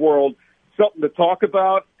sports world something to talk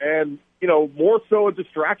about, and more so a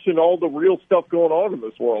distraction to all the real stuff going on in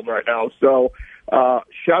this world right now. So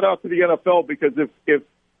shout out to the NFL, because if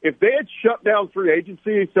they had shut down free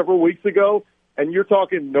agency several weeks ago, and you're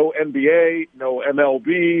talking no NBA, no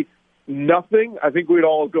MLB, nothing, I think we'd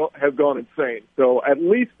all have gone insane. So at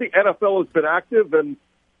least the NFL has been active, and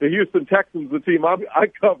the Houston Texans, the team I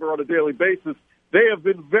cover on a daily basis, they have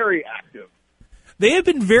been very active. They have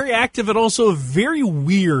been very active and also very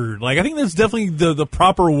weird. I think that's definitely the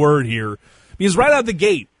proper word here. Because right out of the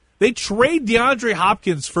gate, they trade DeAndre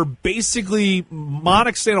Hopkins for basically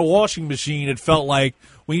Monarchs and a washing machine, it felt like,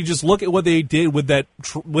 when you just look at what they did with that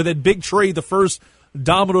big trade, the first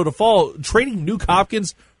domino to fall, trading Nuke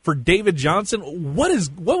Hopkins for David Johnson. What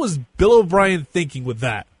was Bill O'Brien thinking with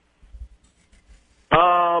that?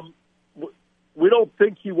 We don't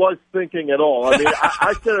think he was thinking at all. I mean,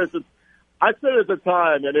 I said at the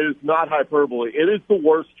time, and it is not hyperbole, it is the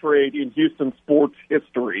worst trade in Houston sports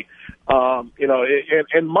history.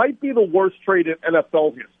 And might be the worst trade in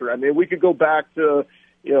NFL history. I mean, we could go back to,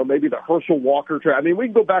 maybe the Herschel Walker trade. I mean, we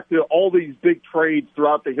can go back to all these big trades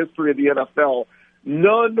throughout the history of the NFL.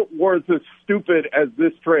 None was as stupid as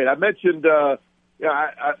this trade. I mentioned,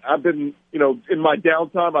 I've been, in my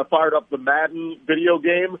downtime, I fired up the Madden video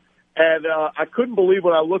game, and I couldn't believe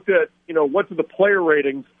when I looked at, went to the player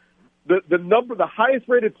ratings. The highest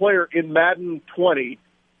rated player in Madden 20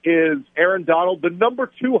 is Aaron Donald. The number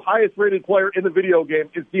 2 highest rated player in the video game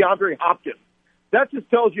is DeAndre Hopkins. That just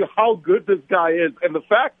tells you how good this guy is. And the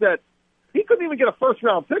fact that he couldn't even get a first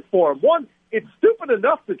round pick for him. One, it's stupid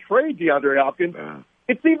enough to trade DeAndre Hopkins.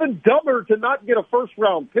 It's even dumber to not get a first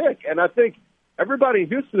round pick. And I think everybody in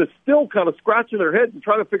Houston is still kind of scratching their heads and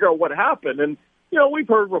trying to figure out what happened. And, we've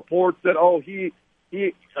heard reports that,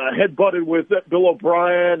 he head-butted with Bill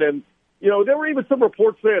O'Brien. And, there were even some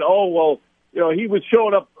reports saying, he was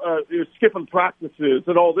showing up, skipping practices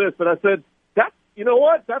and all this. And I said,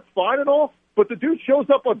 that's fine and all, but the dude shows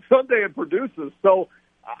up on Sunday and produces. So,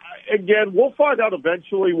 again, we'll find out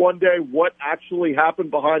eventually one day what actually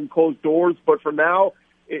happened behind closed doors. But for now,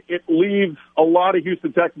 it leaves a lot of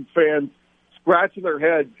Houston Texans fans scratching their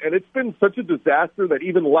heads. And it's been such a disaster that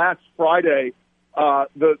even last Friday,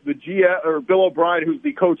 the GM, or Bill O'Brien, who's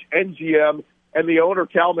the coach and GM, and the owner,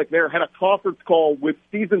 Cal McNair, had a conference call with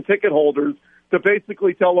season ticket holders to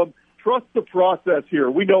basically tell them, trust the process here.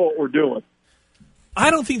 We know what we're doing. I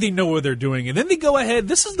don't think they know what they're doing. And then they go ahead.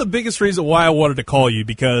 This is the biggest reason why I wanted to call you,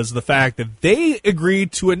 because of the fact that they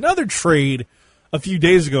agreed to another trade a few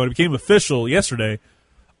days ago. It became official yesterday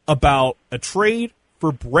about a trade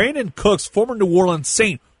for Brandon Cooks, former New Orleans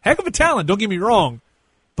Saint. Heck of a talent, don't get me wrong.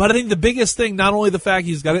 But I think the biggest thing, not only the fact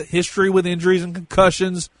he's got a history with injuries and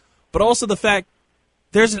concussions, but also the fact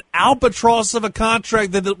there's an albatross of a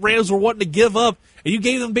contract that the Rams were wanting to give up, and you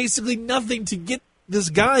gave them basically nothing to get this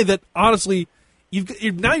guy that, honestly,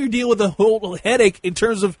 now you're dealing with a whole headache in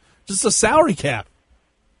terms of just a salary cap.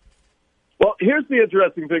 Well, here's the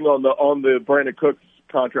interesting thing on the Brandon Cooks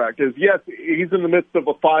contract is, yes, he's in the midst of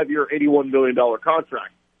a 5-year, $81 million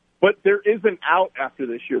contract, but there is an out after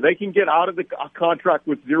this year. They can get out of the contract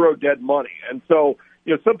with zero dead money. And so,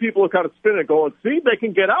 some people are kind of spinning, going, see, they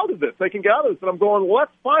can get out of this. They can get out of this. And I'm going, well,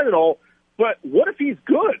 that's fine and all, but what if he's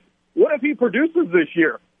good? What if he produces this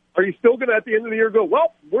year? Are you still going to, at the end of the year, go,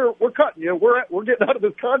 well, we're cutting you. We're getting out of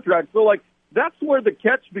this contract. So, that's where the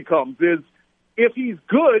catch becomes is, if he's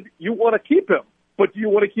good, you want to keep him. But do you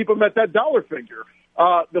want to keep him at that dollar figure?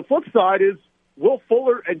 The flip side is Will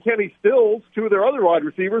Fuller and Kenny Stills, two of their other wide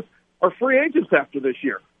receivers, are free agents after this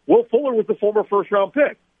year. Will Fuller was the former first-round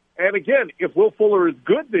pick. And, again, if Will Fuller is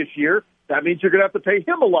good this year, that means you're going to have to pay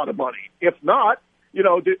him a lot of money. If not,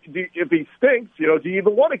 if he stinks, do you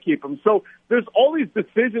even want to keep him? So there's all these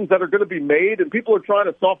decisions that are going to be made, and people are trying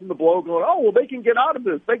to soften the blow, going, oh, well, they can get out of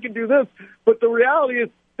this. They can do this. But the reality is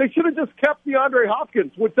they should have just kept DeAndre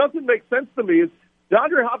Hopkins. What doesn't make sense to me is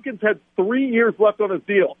DeAndre Hopkins had 3 years left on his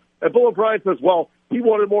deal. And Bill O'Brien says, well, he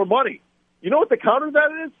wanted more money. You know what the counter to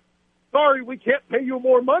that is? Sorry, we can't pay you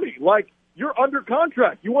more money. You're under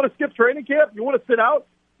contract. You want to skip training camp? You want to sit out?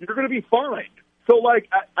 You're going to be fined. So,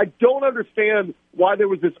 I don't understand why there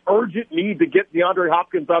was this urgent need to get DeAndre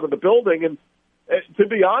Hopkins out of the building. And to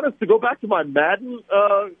be honest, to go back to my Madden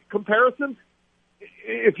comparison,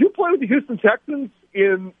 if you play with the Houston Texans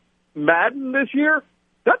in Madden this year,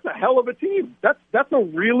 that's a hell of a team. That's a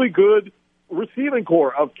really good receiving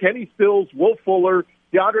core of Kenny Stills, Will Fuller,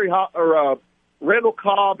 Randall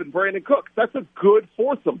Cobb, and Brandon Cooks. That's a good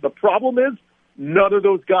foursome. The problem is none of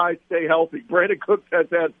those guys stay healthy. Brandon Cooks has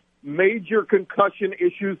had major concussion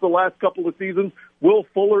issues the last couple of seasons. Will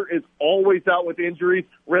Fuller is always out with injuries.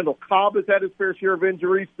 Randall Cobb has had his fair share of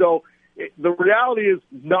injuries. So the reality is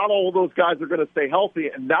not all of those guys are going to stay healthy,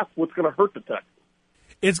 and that's what's going to hurt the Texans.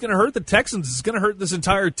 It's going to hurt the Texans. It's going to hurt this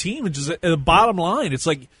entire team, which is the bottom line. It's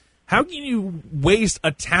like, how can you waste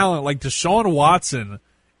a talent like Deshaun Watson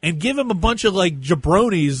and give him a bunch of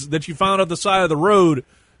jabronis that you found on the side of the road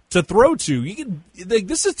to throw to?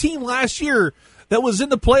 This is a team last year that was in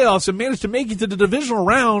the playoffs and managed to make it to the divisional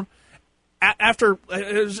round after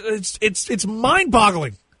it's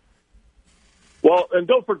mind-boggling. Well, and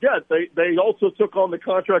don't forget, they also took on the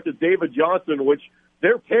contract of David Johnson, which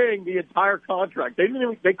they're paying the entire contract. They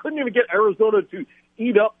couldn't even get Arizona to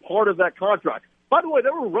eat up part of that contract. By the way,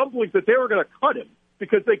 there were rumblings that they were going to cut him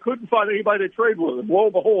because they couldn't find anybody to trade with him. Lo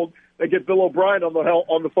and behold, they get Bill O'Brien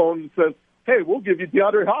on the phone and says, hey, we'll give you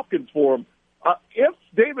DeAndre Hopkins for him. If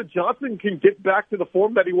David Johnson can get back to the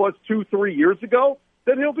form that he was 2-3 years ago,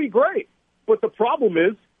 then he'll be great. But the problem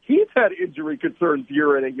is he's had injury concerns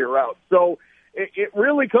year in and year out. So it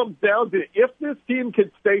really comes down to if this team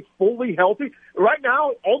can stay fully healthy. Right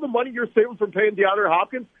now, all the money you're saving from paying DeAndre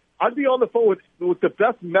Hopkins, I'd be on the phone with the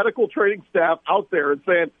best medical training staff out there and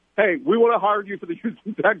saying, hey, we want to hire you for the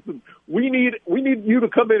Houston Texans. We need you to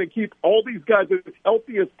come in and keep all these guys as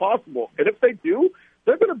healthy as possible. And if they do,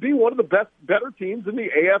 they're going to be one of the better teams in the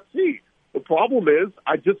AFC. The problem is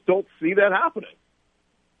I just don't see that happening.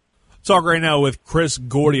 Talk right now with Chris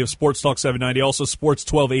Gordy of Sports Talk 790, also Sports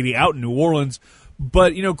 1280 out in New Orleans.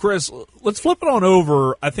 But, Chris, let's flip it on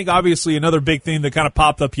over. I think obviously another big thing that kind of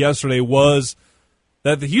popped up yesterday was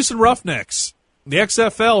that the Houston Roughnecks, the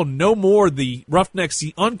XFL, no more the Roughnecks,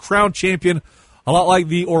 the uncrowned champion, a lot like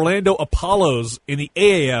the Orlando Apollos in the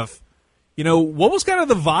AAF. what was kind of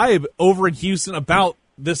the vibe over in Houston about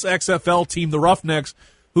this XFL team, the Roughnecks,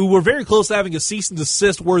 who were very close to having a cease and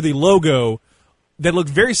desist worthy logo that looked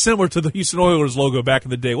very similar to the Houston Oilers logo back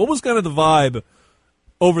in the day? What was kind of the vibe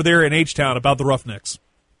over there in H-Town about the Roughnecks?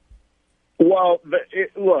 Well,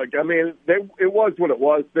 look, I mean, it was what it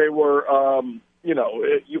was. They were,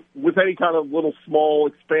 with any kind of little small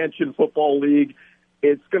expansion football league,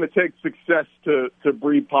 it's going to take success to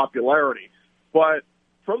breed popularity. But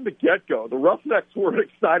from the get-go, the Roughnecks were an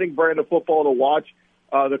exciting brand of football to watch.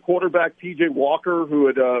 The quarterback, P.J. Walker, who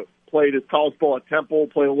had played his college ball at Temple,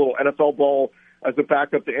 played a little NFL ball as a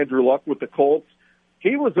backup to Andrew Luck with the Colts,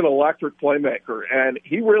 he was an electric playmaker, and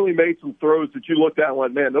he really made some throws that you looked at and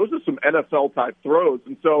went, man, those are some NFL-type throws.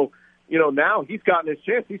 And so, now he's gotten his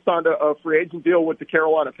chance. He signed a free agent deal with the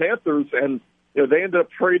Carolina Panthers, and they ended up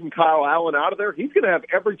trading Kyle Allen out of there. He's going to have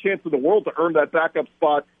every chance in the world to earn that backup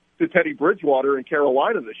spot to Teddy Bridgewater in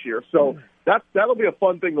Carolina this year. So that'll be a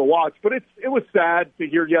fun thing to watch. But it was sad to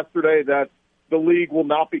hear yesterday that the league will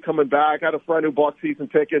not be coming back. I had a friend who bought season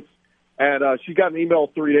tickets, and she got an email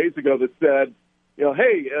 3 days ago that said,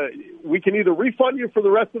 hey, we can either refund you for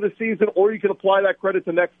the rest of the season or you can apply that credit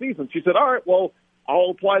to next season. She said, all right, well,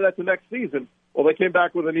 I'll apply that to next season. Well, they came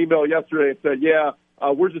back with an email yesterday and said,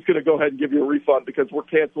 we're just going to go ahead and give you a refund because we're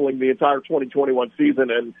canceling the entire 2021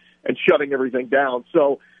 season and shutting everything down.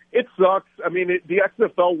 So it sucks. I mean, the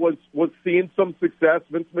XFL was seeing some success.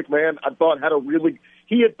 Vince McMahon, I thought,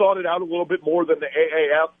 he had thought it out a little bit more than the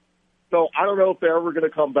AAF. So I don't know if they're ever going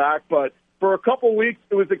to come back, but for a couple weeks,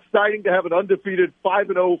 it was exciting to have an undefeated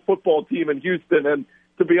 5-0 football team in Houston. And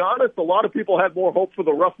to be honest, a lot of people had more hope for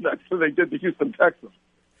the Roughnecks than they did the Houston Texans.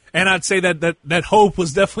 And I'd say that hope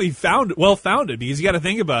was definitely well-founded because you got to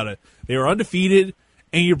think about it. They were undefeated,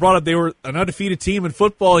 and you brought up they were an undefeated team in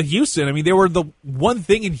football in Houston. I mean, they were the one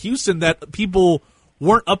thing in Houston that people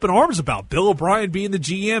weren't up in arms about. Bill O'Brien being the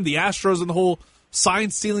GM, the Astros and the whole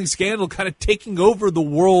sign-stealing scandal kind of taking over the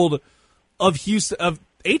world of Houston, of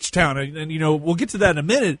H-Town, and we'll get to that in a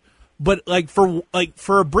minute. But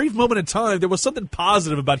for a brief moment in time, there was something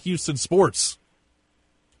positive about Houston sports.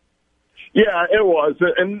 Yeah, it was.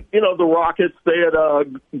 And, the Rockets, they had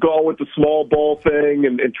gone with the small ball thing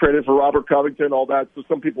and traded for Robert Covington, all that. So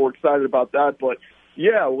some people were excited about that. But,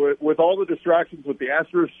 yeah, with all the distractions with the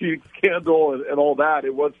Astros cheating scandal and all that,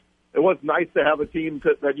 it was nice to have a team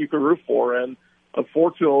that you could root for. And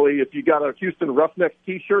unfortunately, if you got a Houston Roughnecks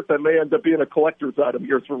T-shirt, that may end up being a collector's item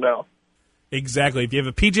years from now. Exactly. If you have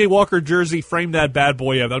a P.J. Walker jersey, frame that bad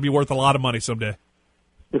boy up. That'll be worth a lot of money someday.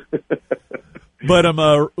 But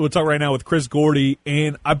we'll talk right now with Chris Gordy,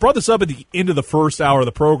 and I brought this up at the end of the first hour of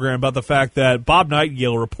the program about the fact that Bob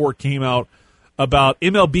Nightingale report came out about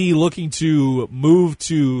MLB looking to move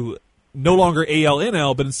to no longer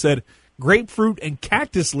AL-NL, but instead Grapefruit and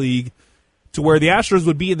Cactus League, to where the Astros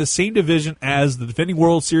would be in the same division as the defending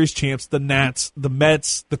World Series champs, the Nats, the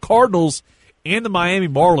Mets, the Cardinals, and the Miami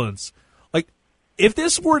Marlins. Like, if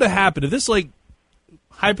this were to happen, if this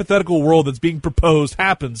hypothetical world that's being proposed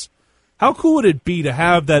happens, how cool would it be to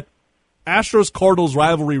have that Astros-Cardinals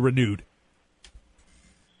rivalry renewed?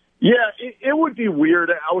 Yeah, it would be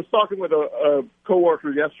weird. I was talking with a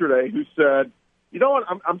coworker yesterday who said, you know what,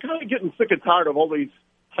 I'm kind of getting sick and tired of all these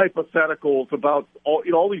hypotheticals about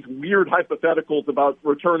all these weird hypotheticals about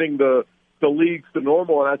returning the leagues to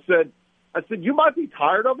normal. And I said, you might be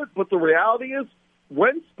tired of it, but the reality is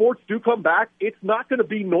when sports do come back, it's not going to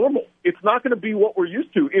be normal. It's not going to be what we're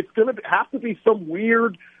used to. It's going to have to be some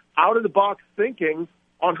weird out-of-the-box thinking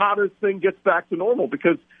on how this thing gets back to normal,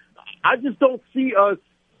 because I just don't see us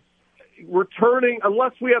returning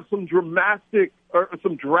unless we have some drastic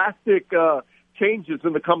changes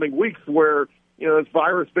in the coming weeks where, this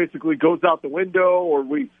virus basically goes out the window, or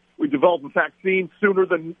we develop a vaccine sooner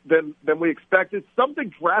than we expected.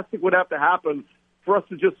 Something drastic would have to happen for us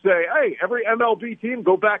to just say, hey, every MLB team,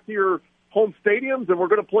 go back to your home stadiums and we're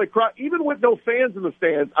going to play even with no fans in the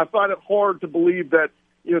stands. I find it hard to believe that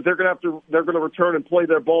they're going to return and play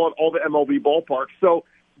their ball at all the MLB ballparks. So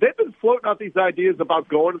they've been floating out these ideas about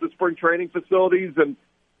going to the spring training facilities, and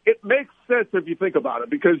it makes sense if you think about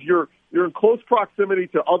it, because you're in close proximity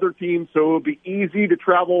to other teams, so it would be easy to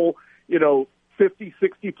travel, 50,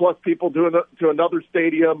 60 plus people to another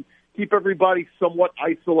stadium, keep everybody somewhat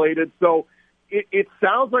isolated. So it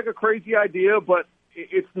sounds like a crazy idea, but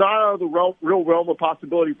it's not out of the real realm of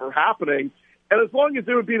possibility for happening. And as long as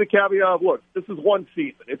it would be the caveat of, look, this is one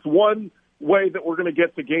season. It's one way that we're going to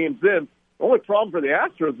get the games in. The only problem for the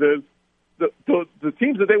Astros is the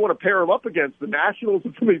teams that they want to pair him up against, the Nationals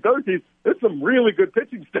and some of these other teams, there's some really good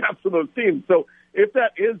pitching staffs in those teams. So if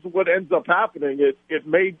that is what ends up happening, it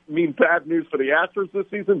may mean bad news for the Astros this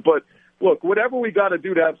season. But look, whatever we got to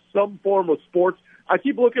do to have some form of sports. I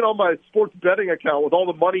keep looking on my sports betting account with all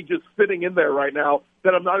the money just sitting in there right now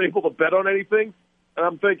that I'm not able to bet on anything. And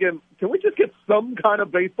I'm thinking, can we just get some kind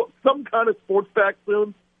of baseball, some kind of sports back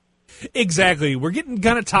soon? Exactly. We're getting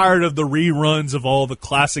kind of tired of the reruns of all the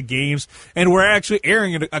classic games, and we're actually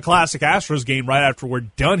airing a classic Astros game right after we're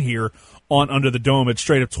done here on Under the Dome at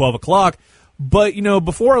straight up 12 o'clock. But,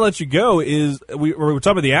 before I let you go, we're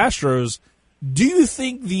talking about the Astros. Do you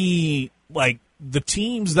think the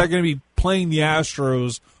teams that are going to be playing the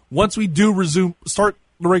Astros, once we do start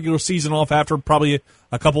the regular season off after probably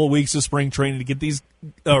a couple of weeks of spring training to get these,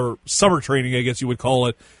 or summer training, I guess you would call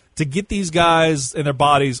it, to get these guys and their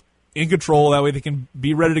bodies in control, that way they can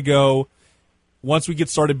be ready to go once we get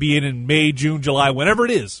started being in May, June, July, whenever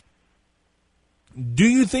it is. Do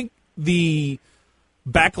you think the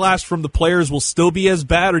backlash from the players will still be as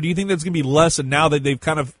bad, or do you think that's going to be less, and now that they've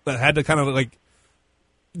kind of had to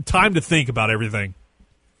time to think about everything?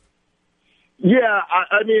 Yeah,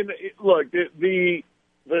 I mean, look,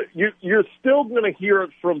 you're still going to hear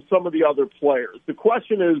it from some of the other players. The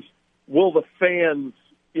question is, will the fans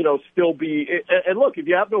still be, and look, if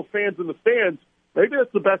you have no fans in the stands, maybe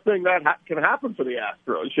that's the best thing that can happen for the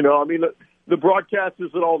Astros. I mean, the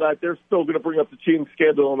broadcasters and all that, they're still going to bring up the cheating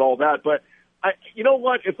scandal and all that. But you know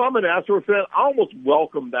what? If I'm an Astros fan, I almost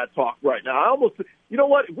welcome that talk right now. You know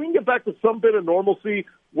what? If we can get back to some bit of normalcy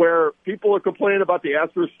where people are complaining about the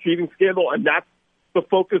Astros cheating scandal and that's the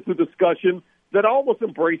focus of the discussion, then I almost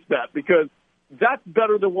embrace that, because that's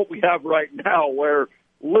better than what we have right now, where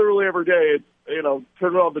literally every day it's,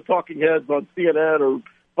 turn on the talking heads on CNN or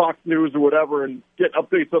Fox News or whatever and get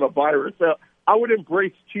updates on a virus. I would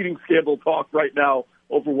embrace cheating scandal talk right now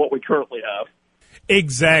over what we currently have.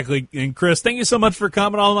 Exactly. And Chris, thank you so much for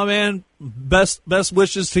coming on, my man. Best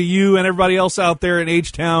wishes to you and everybody else out there in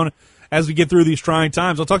H-Town as we get through these trying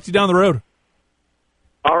times. I'll talk to you down the road.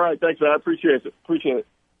 All right. Thanks, man. I appreciate it.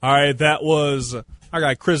 All right. That was our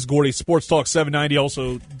guy, Chris Gordy, Sports Talk 790.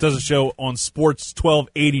 Also does a show on Sports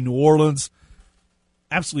 1280 New Orleans.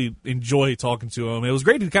 Absolutely enjoy talking to him. It was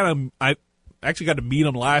great to I actually got to meet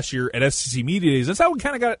him last year at SEC Media Days. That's how we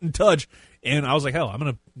kind of got in touch. And I was like, hell, I'm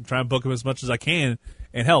going to try and book him as much as I can.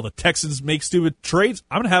 And hell, the Texans make stupid trades.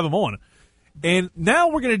 I'm going to have him on. And now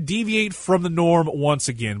we're going to deviate from the norm once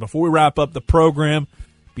again before we wrap up the program,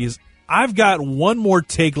 because I've got one more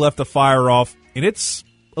take left to fire off, and it's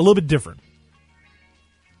a little bit different.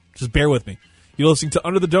 Just bear with me. You're listening to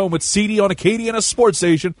Under the Dome with CD on Acadiana Sports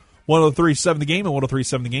Station, 103.7 The Game and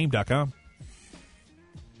 103.7thegame.com.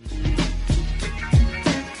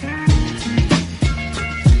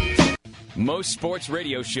 Most sports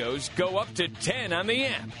radio shows go up to 10 on the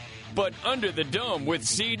amp, but Under the Dome with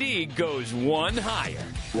CD goes one higher.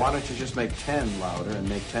 Why don't you just make 10 louder and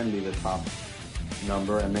make 10 be the top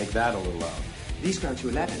number and make that a little louder? These go to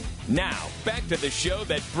 11. Now, back to the show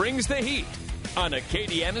that brings the heat on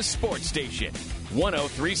Acadiana Sports Station,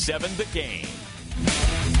 103.7 The Game.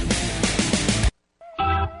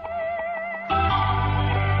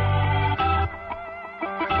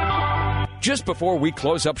 Just before we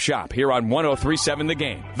close up shop here on 103.7 The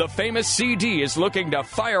Game, the famous CD is looking to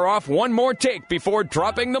fire off one more take before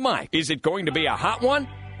dropping the mic. Is it going to be a hot one?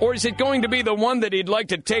 Or is it going to be the one that he'd like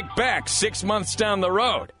to take back 6 months down the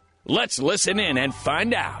road? Let's listen in and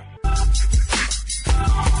find out.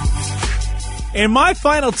 And my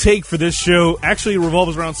final take for this show actually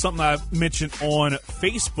revolves around something I mentioned on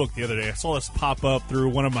Facebook the other day. I saw this pop up through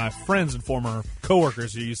one of my friends and former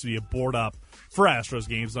coworkers who used to be a board op for Astros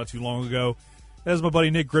games not too long ago. That's my buddy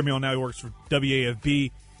Nick Grimion. Now he works for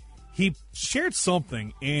WAFB. He shared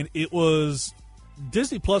something, and it was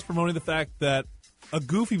Disney Plus promoting the fact that a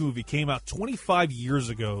Goofy movie came out 25 years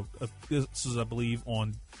ago. This is, I believe,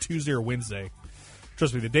 on Tuesday or Wednesday.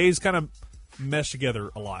 Trust me, the days kind of mesh together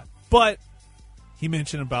a lot. But he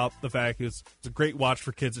mentioned about the fact it's a great watch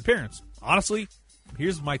for kids and parents. Honestly,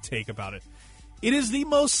 here's my take about it. It is the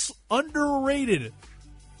most underrated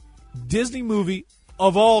Disney movie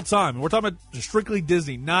of all time. We're talking about strictly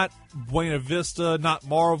Disney, not Buena Vista, not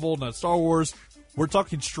Marvel, not Star Wars. We're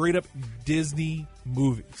talking straight up Disney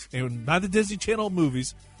movies. And not the Disney Channel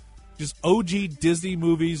movies, just OG Disney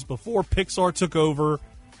movies before Pixar took over.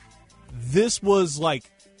 This was like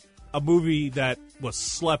a movie that was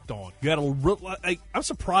slept on. You had I'm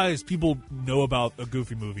surprised people know about a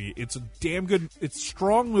Goofy movie. It's a damn good, it's a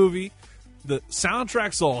strong movie. The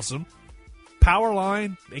soundtrack's awesome.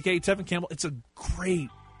 Powerline, a.k.a. Tevin Campbell. It's a great,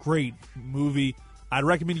 great movie. I'd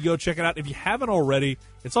recommend you go check it out. If you haven't already,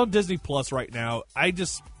 it's on Disney Plus right now.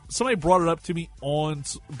 Somebody brought it up on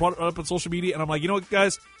social media, and I'm like, you know what,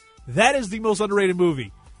 guys? That is the most underrated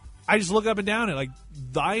movie. I just look up and down, and like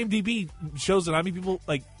the IMDb shows that how many people,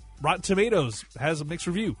 like Rotten Tomatoes has a mixed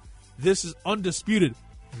review. This is undisputed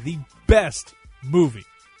the best movie.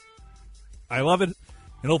 I love it,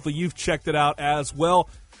 and hopefully you've checked it out as well.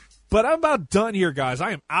 But I'm about done here, guys.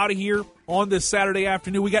 I am out of here on this Saturday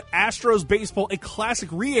afternoon. We got Astros baseball, a classic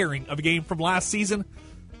re-airing of a game from last season.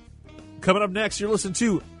 Coming up next, you're listening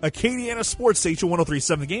to Acadiana Sports Station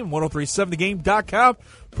 103.7 The Game, 103.7thegame.com.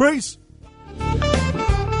 Praise.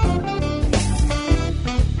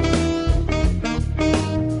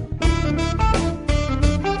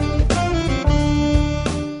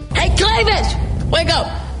 Hey, Clavis! Wake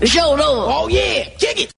up! The show's over. Oh, yeah! Kick it!